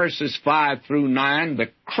 and in verses 5 through 9, the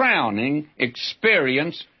crowning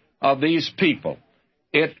experience of these people.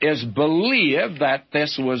 It is believed that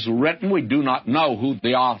this was written, we do not know who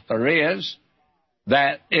the author is,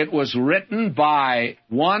 that it was written by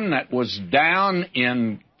one that was down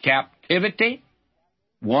in captivity,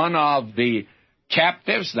 one of the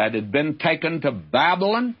captives that had been taken to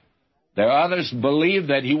Babylon. There are others believe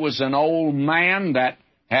that he was an old man that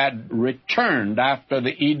had returned after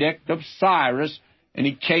the edict of Cyrus, and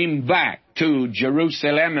he came back to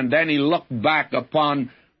Jerusalem, and then he looked back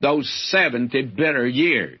upon those 70 bitter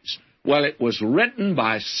years. Well, it was written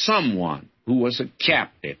by someone who was a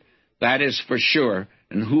captive. That is for sure,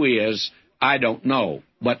 and who he is, I don't know.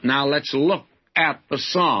 But now let's look at the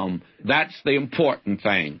psalm. That's the important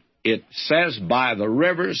thing. It says, by the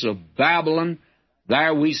rivers of Babylon,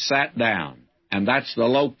 there we sat down. And that's the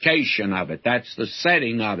location of it. That's the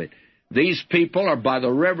setting of it. These people are by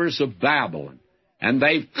the rivers of Babylon. And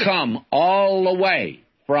they've come all the way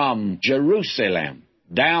from Jerusalem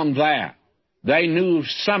down there. They knew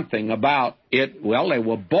something about it. Well, they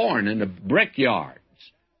were born in the brickyards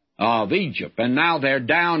of Egypt. And now they're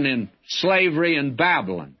down in slavery in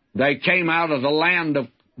Babylon. They came out of the land of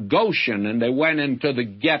Goshen, and they went into the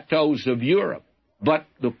ghettos of Europe. But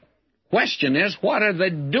the question is, what are they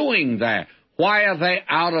doing there? Why are they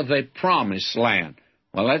out of the promised land?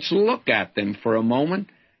 Well, let's look at them for a moment.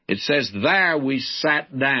 It says, there we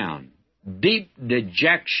sat down, deep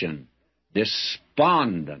dejection,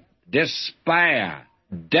 despondent, despair,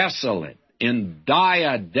 desolate, in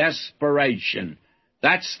dire desperation.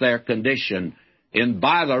 That's their condition. And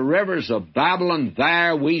by the rivers of Babylon,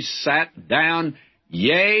 there we sat down,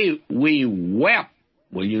 yea, we wept.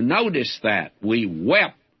 Will you notice that? We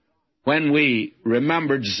wept when we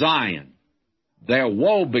remembered Zion, their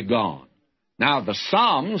woe begone. Now, the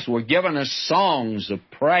Psalms were given us songs of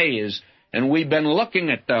praise, and we've been looking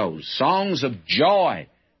at those, songs of joy,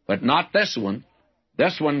 but not this one.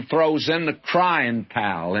 This one throws in the crying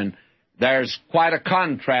towel, and there's quite a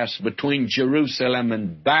contrast between Jerusalem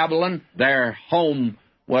and Babylon. Their home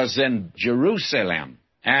was in Jerusalem,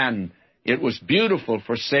 and it was beautiful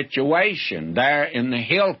for situation there in the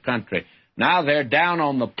hill country. Now they're down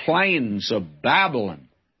on the plains of Babylon,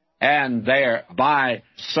 and they're by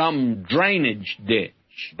some drainage ditch,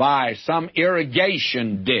 by some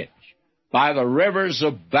irrigation ditch, by the rivers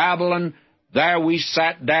of Babylon. There we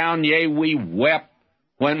sat down, yea, we wept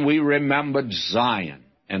when we remembered Zion.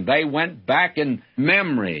 And they went back in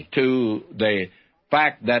memory to the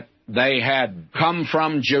fact that they had come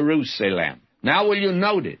from Jerusalem. Now will you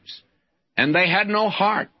notice, and they had no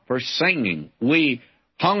heart for singing. We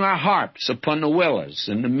hung our harps upon the willows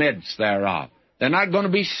in the midst thereof. They're not going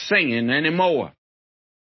to be singing anymore.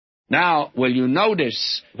 Now, will you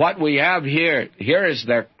notice what we have here? Here is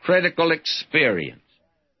their critical experience.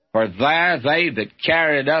 For there they that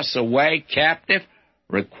carried us away captive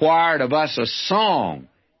required of us a song,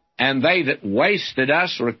 and they that wasted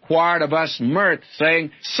us required of us mirth,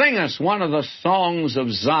 saying, sing us one of the songs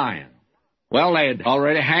of Zion. Well, they had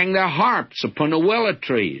already hanged their harps upon the willow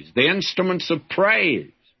trees, the instruments of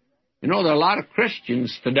praise. You know, there are a lot of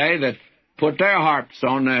Christians today that put their harps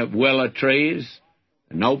on the willow trees.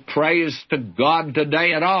 No praise to God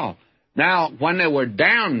today at all. Now, when they were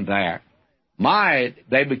down there,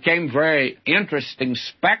 they became very interesting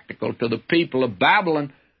spectacle to the people of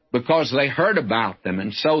Babylon because they heard about them.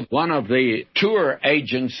 And so one of the tour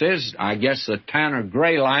agencies, I guess the Tanner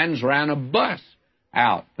Gray Lines, ran a bus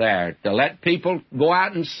out there to let people go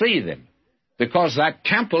out and see them, because that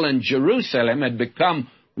temple in Jerusalem had become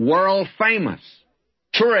world famous.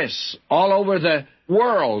 Tourists all over the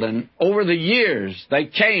world, and over the years, they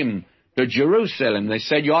came to Jerusalem. They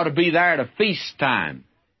said, you ought to be there at a feast time.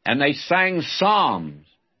 And they sang psalms.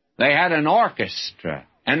 They had an orchestra,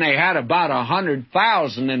 and they had about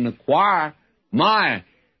 100,000 in the choir.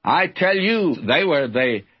 I tell you, they were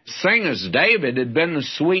the singers. David had been the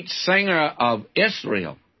sweet singer of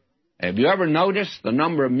Israel. Have you ever noticed the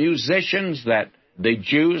number of musicians that the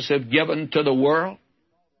Jews have given to the world?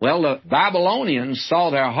 Well, the Babylonians saw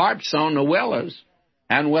their harps on the willows,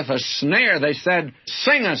 and with a snare they said,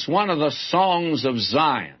 "Sing us one of the songs of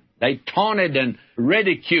Zion." They taunted and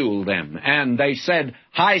ridiculed them, and they said,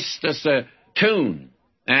 "Heist us a tune."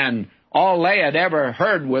 And all they had ever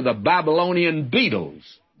heard were the Babylonian Beatles.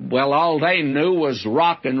 Well, all they knew was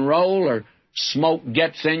rock and roll or smoke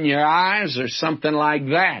gets in your eyes or something like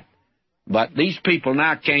that. But these people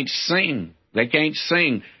now can't sing. They can't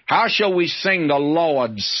sing. How shall we sing the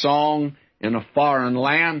Lord's song in a foreign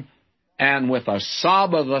land? And with a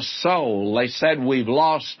sob of the soul, they said, "We've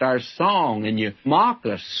lost our song, and you mock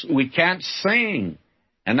us. We can't sing."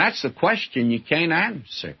 And that's the question you can't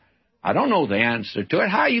answer. I don't know the answer to it.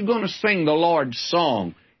 How are you going to sing the Lord's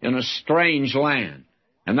song in a strange land?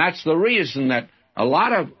 And that's the reason that a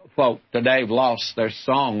lot of folk today have lost their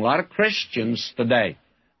song, a lot of Christians today.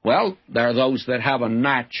 Well, there are those that have a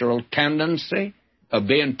natural tendency of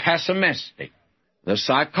being pessimistic. The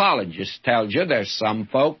psychologist tells you there's some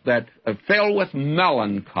folk that are filled with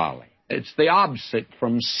melancholy. It's the opposite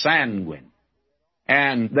from sanguine.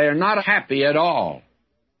 And they're not happy at all.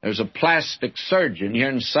 There's a plastic surgeon here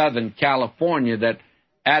in Southern California that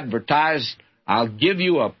advertised, "I'll give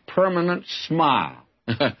you a permanent smile."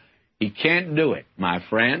 He can't do it, my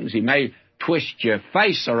friends. He may twist your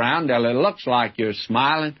face around till it looks like you're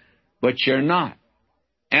smiling, but you're not.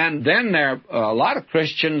 And then there are a lot of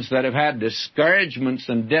Christians that have had discouragements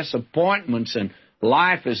and disappointments, and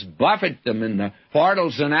life has buffeted them in the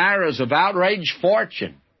portals and arrows of outraged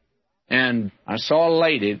fortune. And I saw a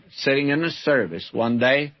lady sitting in the service one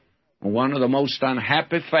day, one of the most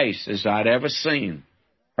unhappy faces I'd ever seen.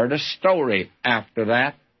 Heard a story after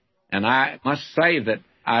that, and I must say that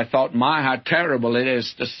I thought, my, how terrible it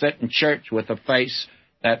is to sit in church with a face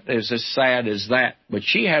that is as sad as that. But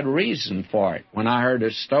she had reason for it when I heard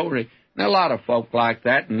her story. There are a lot of folk like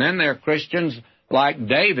that. And then there are Christians like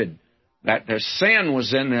David, that their sin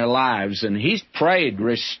was in their lives, and he's prayed,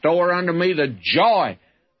 "Restore unto me the joy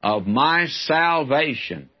of my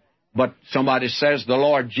salvation." But somebody says the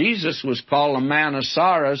Lord Jesus was called a man of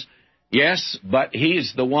sorrows. Yes, but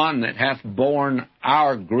he's the one that hath borne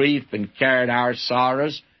our grief and carried our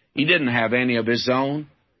sorrows. He didn't have any of his own.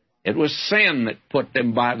 It was sin that put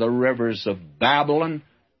them by the rivers of Babylon.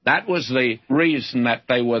 That was the reason that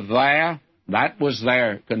they were there. That was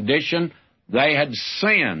their condition. They had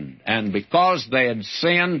sinned, and because they had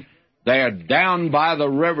sinned, they are down by the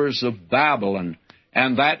rivers of Babylon,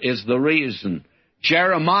 and that is the reason.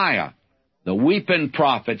 Jeremiah, the weeping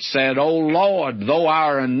prophet, said, "O Lord, though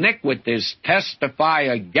our iniquities testify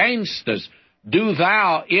against us, do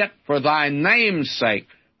thou it for thy name's sake,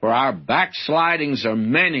 for our backslidings are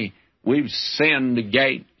many, we've sinned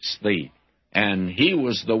against thee." And he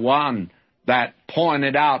was the one that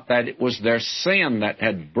pointed out that it was their sin that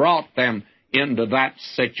had brought them into that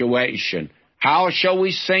situation. How shall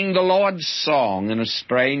we sing the Lord's song in a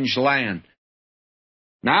strange land?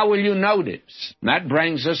 Now will you notice, that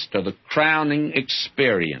brings us to the crowning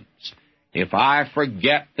experience. "If I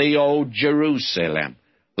forget thee, O Jerusalem,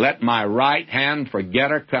 let my right hand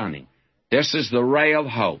forget her cunning." This is the ray of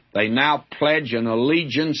hope. They now pledge an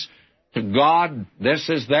allegiance to God. This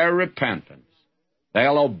is their repentance.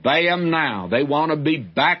 They'll obey Him now. They want to be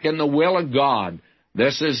back in the will of God.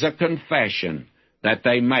 This is a confession that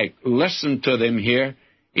they make. Listen to them here.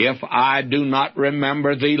 "If I do not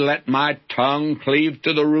remember thee, let my tongue cleave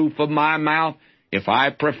to the roof of my mouth. If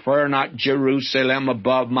I prefer not Jerusalem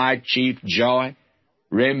above my chief joy."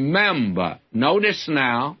 Remember, notice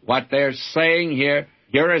now what they're saying here.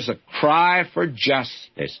 Here is a cry for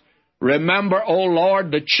justice. "Remember, O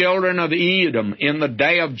Lord, the children of Edom in the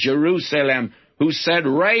day of Jerusalem, who said,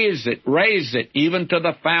 raise it, even to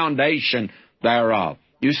the foundation thereof."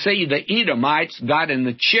 You see, the Edomites got in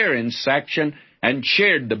the cheering section and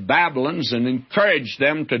cheered the Babylons and encouraged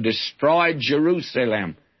them to destroy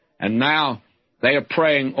Jerusalem. And now they are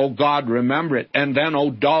praying, "O God, remember it." And then, "O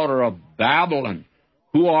daughter of Babylon,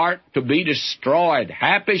 who art to be destroyed,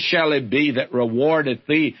 happy shall it be that rewardeth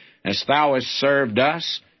thee as thou hast served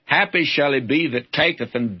us. Happy shall it be that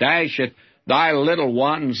taketh and dasheth thy little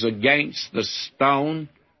ones against the stone."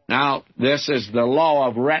 Now, this is the law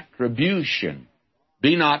of retribution.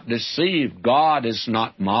 Be not deceived, God is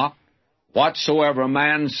not mocked. Whatsoever a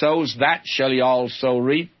man sows, that shall he also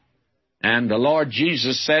reap. And the Lord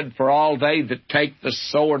Jesus said, "For all they that take the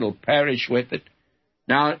sword will perish with it."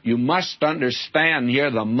 Now, you must understand here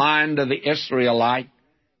the mind of the Israelite.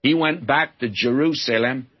 He went back to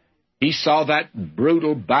Jerusalem, He saw that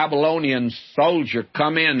brutal Babylonian soldier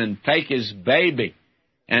come in and take his baby,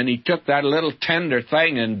 and he took that little tender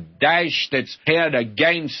thing and dashed its head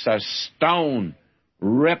against a stone,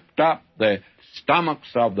 ripped up the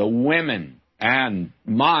stomachs of the women, and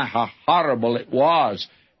my, how horrible it was.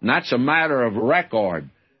 And that's a matter of record.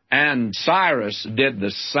 And Cyrus did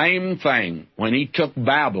the same thing when he took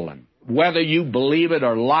Babylon. Whether you believe it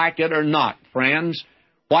or like it or not, friends,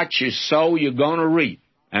 what you sow, you're going to reap.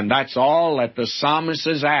 And that's all that the psalmist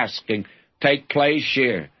is asking take place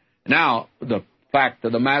here. Now, the fact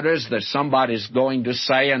of the matter is that somebody's going to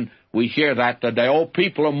say, and we hear that today, oh,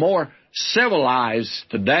 people are more civilized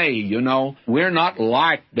today, you know. We're not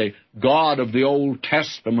like the God of the Old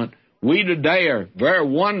Testament. We today are very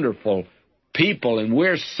wonderful people, and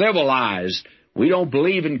we're civilized. We don't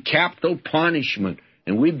believe in capital punishment,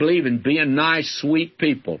 and we believe in being nice, sweet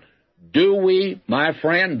people. Do we, my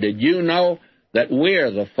friend? Did you know that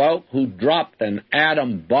we're the folk who dropped an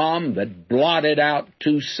atom bomb that blotted out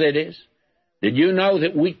 2 cities? Did you know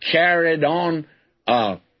that we carried on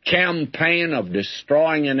a campaign of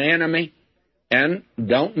destroying an enemy? And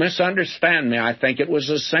don't misunderstand me, I think it was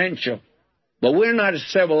essential. But we're not as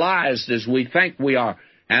civilized as we think we are.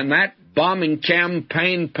 And that bombing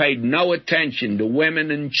campaign paid no attention to women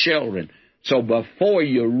and children. So before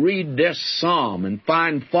you read this psalm and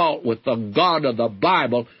find fault with the God of the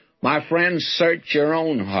Bible, my friends, search your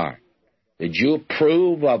own heart. Did you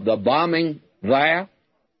approve of the bombing there?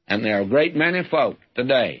 And there are a great many folks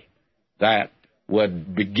today that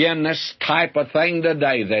would begin this type of thing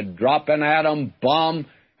today. They'd drop an atom bomb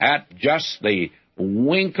at just the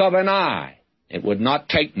wink of an eye. It would not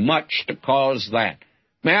take much to cause that.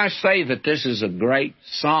 May I say that this is a great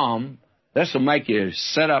psalm? This will make you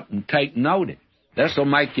sit up and take notice. This will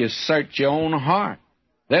make you search your own heart.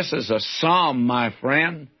 This is a psalm, my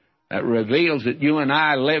friend, that reveals that you and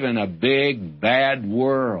I live in a big, bad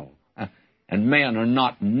world. And men are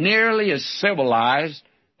not nearly as civilized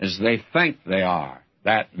as they think they are.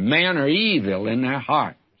 That men are evil in their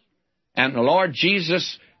hearts. And the Lord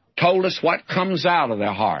Jesus told us what comes out of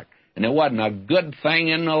their heart. And it wasn't a good thing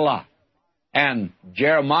in the lot. And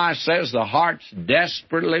Jeremiah says the heart's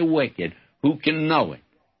desperately wicked. Who can know it?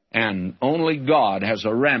 And only God has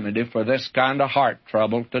a remedy for this kind of heart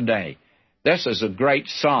trouble today. This is a great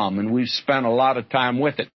psalm, and we've spent a lot of time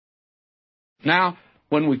with it. Now,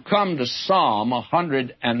 when we come to Psalm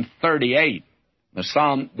 138, the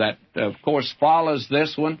psalm that, of course, follows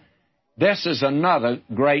this one, this is another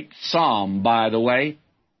great psalm, by the way.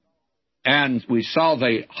 And we saw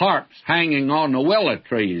the harps hanging on the willow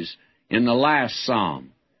trees in the last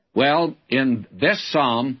psalm. Well, in this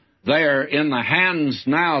psalm, they're in the hands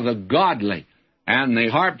now of the godly, and the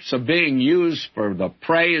harps are being used for the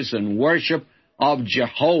praise and worship of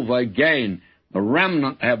Jehovah again. The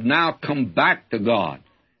remnant have now come back to God.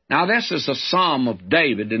 Now, this is a psalm of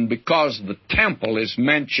David, and because the temple is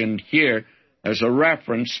mentioned here as a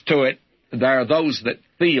reference to it, there are those that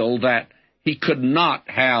feel that he could not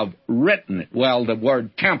have written it. Well, the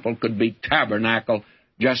word temple could be tabernacle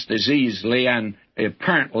just as easily, and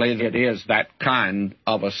apparently it is that kind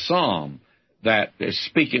of a psalm that is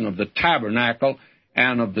speaking of the tabernacle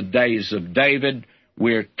and of the days of David.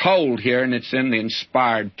 We're told here, and it's in the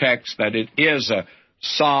inspired text, that it is a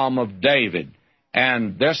psalm of David.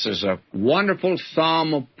 And this is a wonderful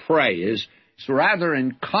psalm of praise. It's rather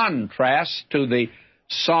in contrast to the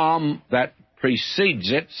psalm that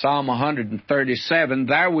precedes it, Psalm 137.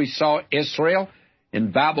 There we saw Israel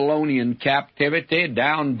in Babylonian captivity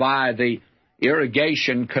down by the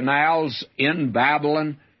irrigation canals in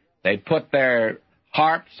Babylon. They put their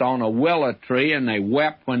harps on a willow tree, and they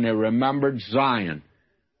wept when they remembered Zion.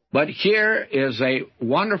 But here is a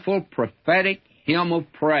wonderful prophetic hymn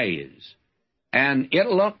of praise, and it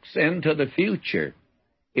looks into the future.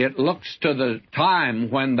 It looks to the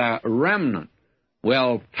time when the remnant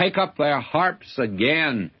will take up their harps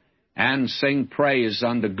again and sing praise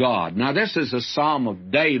unto God. Now, this is a psalm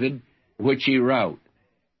of David, which he wrote.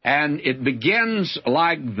 And it begins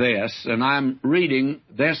like this, and I'm reading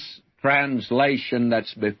this translation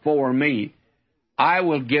that's before me. I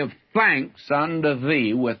will give thanks unto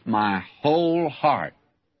thee with my whole heart.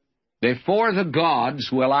 Before the gods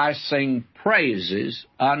will I sing praises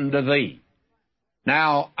unto thee.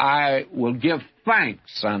 Now I will give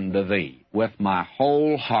thanks unto thee with my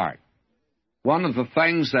whole heart. One of the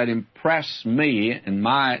things that impressed me in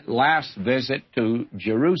my last visit to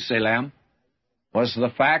Jerusalem was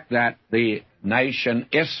the fact that the nation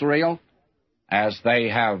Israel, as they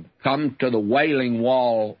have come to the Wailing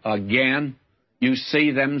Wall again, you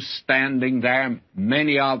see them standing there,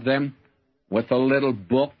 many of them, with a little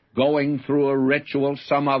book going through a ritual,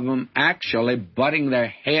 some of them actually butting their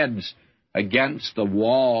heads against the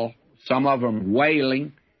wall, some of them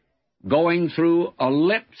wailing, going through a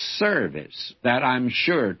lip service that I'm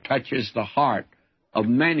sure touches the heart of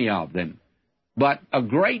many of them. But a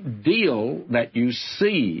great deal that you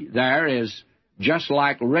see there is just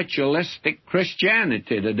like ritualistic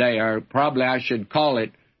Christianity today, or probably I should call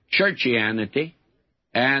it churchianity,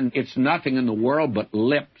 and it's nothing in the world but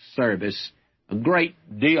lip service. A great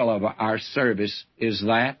deal of our service is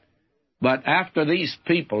that. But after these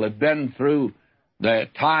people have been through the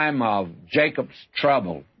time of Jacob's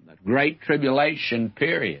trouble, the great tribulation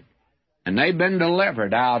period, and they've been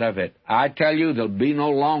delivered out of it, I tell you, there'll be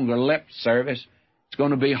no longer lip service. It's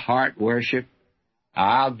going to be heart worship.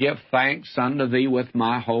 I'll give thanks unto thee with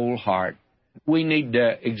my whole heart. We need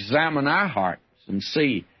to examine our hearts and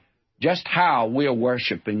see just how we're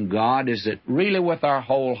worshiping God. Is it really with our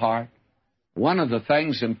whole heart? One of the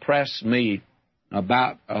things impressed me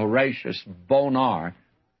about Horatius Bonar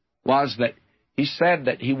was that he said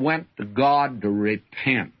that he went to God to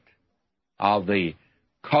repent of the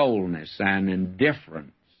coldness and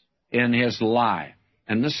indifference in his life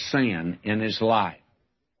and the sin in his life.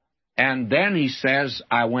 And then he says,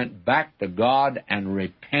 I went back to God and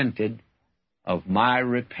repented of my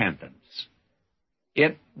repentance.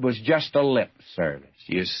 It was just a lip service,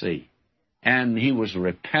 you see. And he was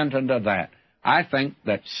repentant of that. I think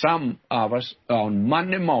that some of us on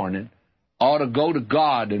Monday morning ought to go to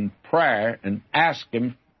God in prayer and ask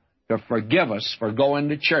Him to forgive us for going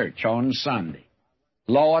to church on Sunday.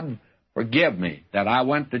 Lord, forgive me that I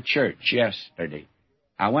went to church yesterday.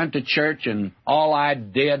 I went to church and all I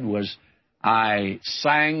did was I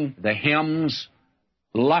sang the hymns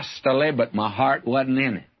lustily, but my heart wasn't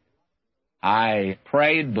in it. I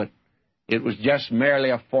prayed, but it was just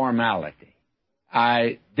merely a formality.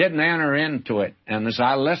 I didn't enter into it, and as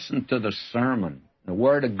I listened to the sermon, the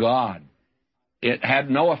Word of God, it had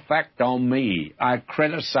no effect on me. I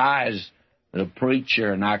criticized the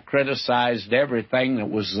preacher, and I criticized everything that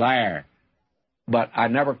was there, but I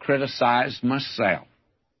never criticized myself.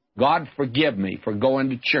 God forgive me for going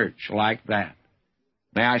to church like that.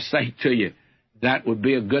 May I say to you, that would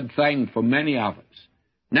be a good thing for many of us.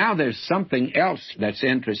 Now there's something else that's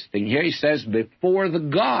interesting here. He says, before the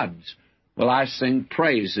gods will I sing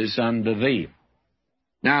praises unto thee.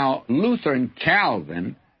 Now, Luther and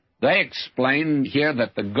Calvin, they explained here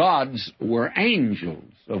that the gods were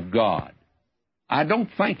angels of God. I don't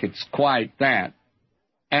think it's quite that.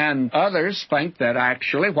 And others think that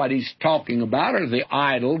actually what he's talking about are the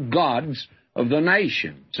idol gods of the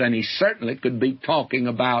nations, and he certainly could be talking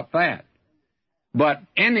about that. But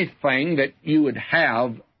anything that you would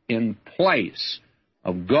have in place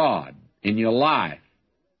of God in your life,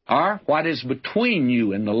 or what is between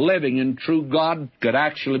you and the living and true God, could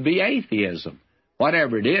actually be atheism.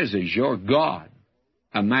 Whatever it is your God.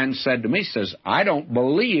 A man said to me, says, I don't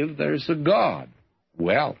believe there's a God.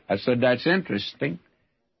 Well, I said, that's interesting.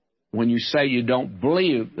 When you say you don't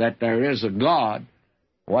believe that there is a God,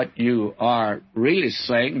 what you are really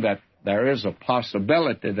saying that there is a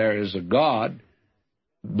possibility there is a God,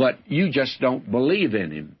 but you just don't believe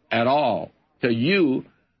in Him at all. To you,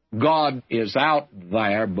 God is out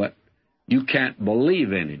there, but you can't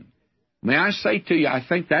believe in Him. May I say to you, I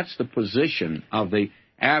think that's the position of the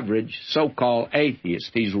average so-called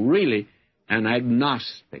atheist. He's really an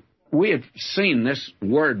agnostic. We have seen this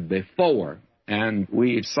word before, and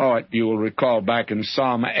we saw it, you will recall, back in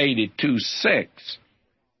Psalm 82:6.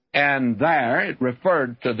 And there it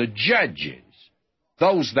referred to the judges,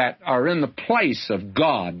 those that are in the place of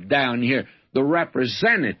God down here, the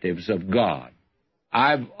representatives of God.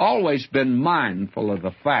 I've always been mindful of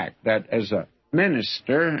the fact that as a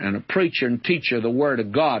minister and a preacher and teacher of the Word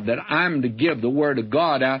of God, that I'm to give the Word of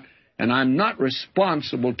God out, and I'm not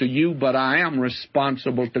responsible to you, but I am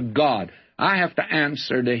responsible to God. I have to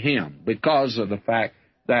answer to Him because of the fact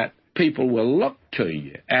that people will look to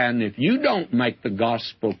you. And if you don't make the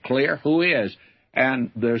gospel clear, who is?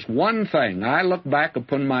 And there's one thing. I look back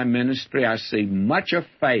upon my ministry, I see much of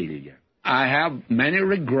failure. I have many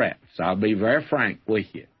regrets. I'll be very frank with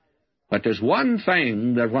you. But there's one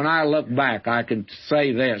thing that when I look back, I can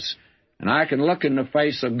say this, and I can look in the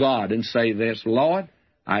face of God and say this, Lord,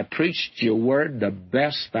 I preached your word the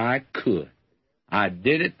best I could. I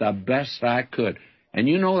did it the best I could. And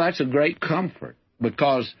you know that's a great comfort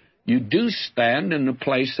because you do stand in the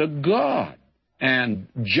place of God. And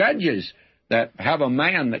judges that have a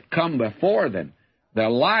man that come before them, their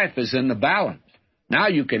life is in the balance. Now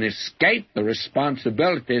you can escape the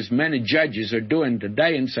responsibility, as many judges are doing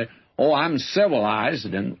today, and say, oh, I'm civilized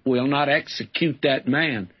and will not execute that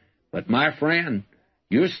man. But my friend,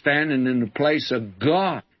 You're standing in the place of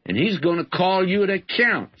God, and He's going to call you to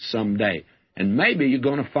account someday. And maybe you're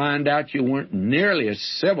going to find out you weren't nearly as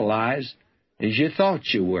civilized as you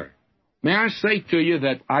thought you were. May I say to you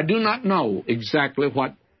that I do not know exactly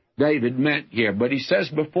what David meant here, but he says,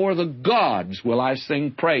 before the gods will I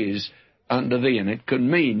sing praise unto thee. And it could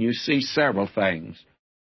mean, you see, several things.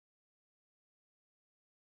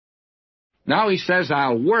 Now he says,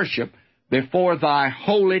 I'll worship before thy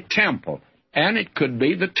holy temple. And it could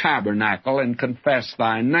be the tabernacle and confess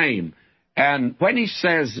thy name. And when he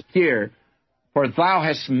says here, for thou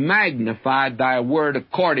hast magnified thy word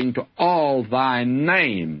according to all thy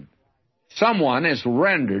name, someone has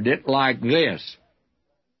rendered it like this,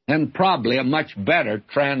 and probably a much better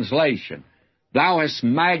translation. Thou hast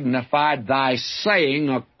magnified thy saying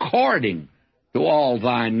according to all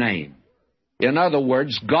thy name. In other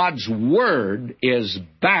words, God's word is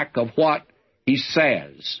back of what He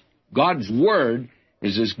says. God's word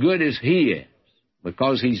is as good as He is,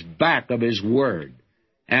 because He's back of His word.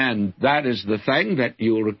 And that is the thing that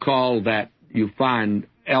you'll recall that you find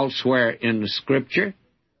elsewhere in the Scripture.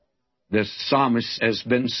 The psalmist has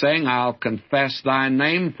been saying, I'll confess thy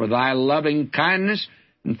name for thy loving kindness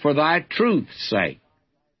and for thy truth's sake.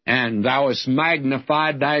 And thou hast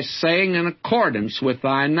magnified thy saying in accordance with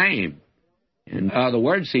thy name. In other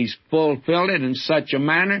words, He's fulfilled it in such a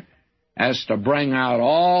manner as to bring out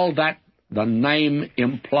all that the name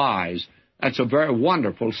implies. That's a very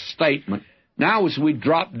wonderful statement. Now, as we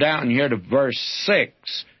drop down here to verse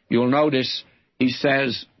 6, you'll notice he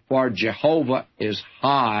says, for Jehovah is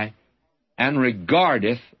high and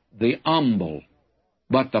regardeth the humble,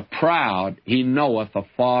 but the proud He knoweth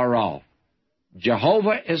afar off.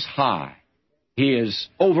 Jehovah is high. He is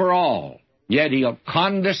over all, yet He'll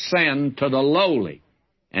condescend to the lowly,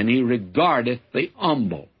 and He regardeth the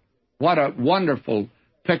humble. What a wonderful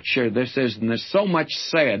picture this is, and there's so much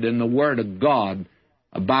said in the Word of God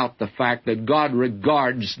about the fact that God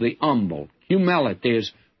regards the humble. Humility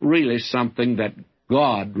is really something that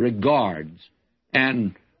God regards.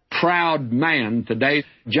 And proud man today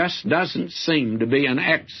just doesn't seem to be an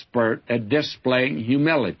expert at displaying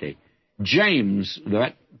humility. James,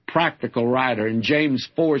 that practical writer, in James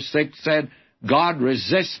 4:6 said, God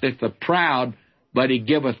resisteth the proud, but He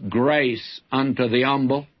giveth grace unto the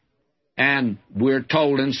humble. And we're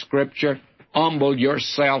told in Scripture, humble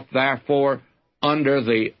yourself, therefore, under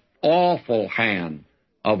the awful hand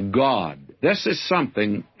of God. This is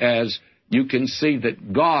something, as you can see,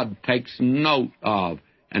 that God takes note of,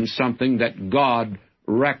 and something that God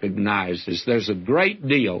recognizes. There's a great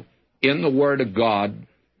deal in the Word of God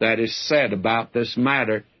that is said about this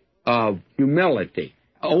matter of humility.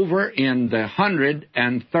 Over in the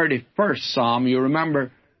 131st Psalm, you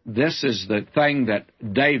remember, this is the thing that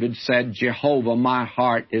David said, Jehovah, my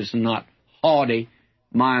heart is not haughty,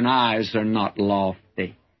 mine eyes are not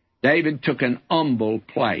lofty. David took an humble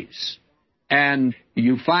place. And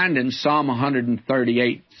you find in Psalm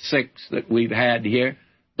 138:6 that we've had here,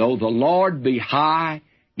 though the Lord be high,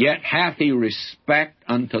 yet hath He respect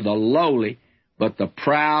unto the lowly, but the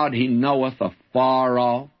proud He knoweth afar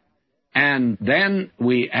off. And then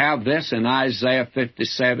we have this in Isaiah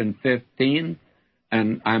 57:15,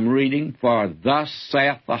 and I'm reading, for thus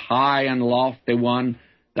saith the high and lofty one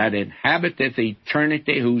that inhabiteth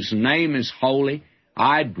eternity, whose name is holy,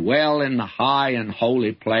 I dwell in the high and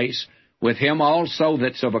holy place, with him also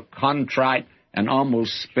that's of a contrite and humble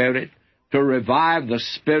spirit, to revive the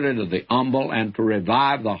spirit of the humble, and to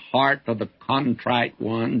revive the heart of the contrite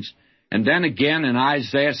ones. And then again in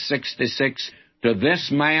Isaiah 66, to this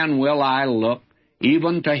man will I look,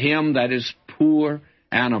 even to him that is poor,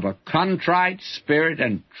 and of a contrite spirit,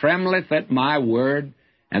 and trembleth at my word.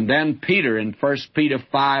 And then Peter in 1 Peter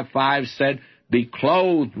 5:5 said, be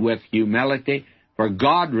clothed with humility, for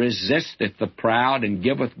God resisteth the proud, and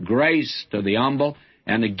giveth grace to the humble.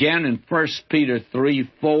 And again in 1 Peter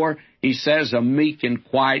 3:4, he says, a meek and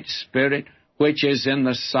quiet spirit, which is in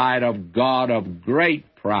the sight of God of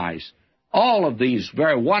great price. All of these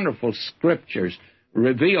very wonderful scriptures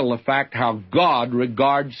reveal the fact how God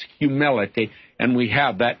regards humility, and we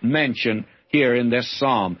have that mentioned here in this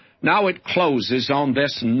psalm. Now it closes on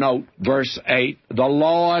this note, verse 8, the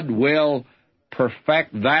Lord will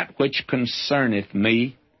perfect that which concerneth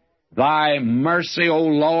me. Thy mercy, O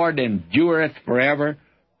Lord, endureth forever.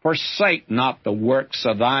 Forsake not the works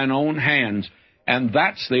of thine own hands. And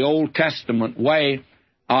that's the Old Testament way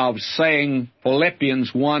of saying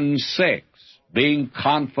Philippians 1:6, being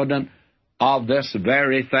confident of this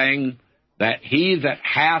very thing, that he that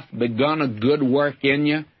hath begun a good work in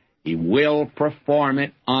you, he will perform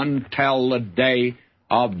it until the day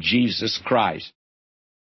of Jesus Christ.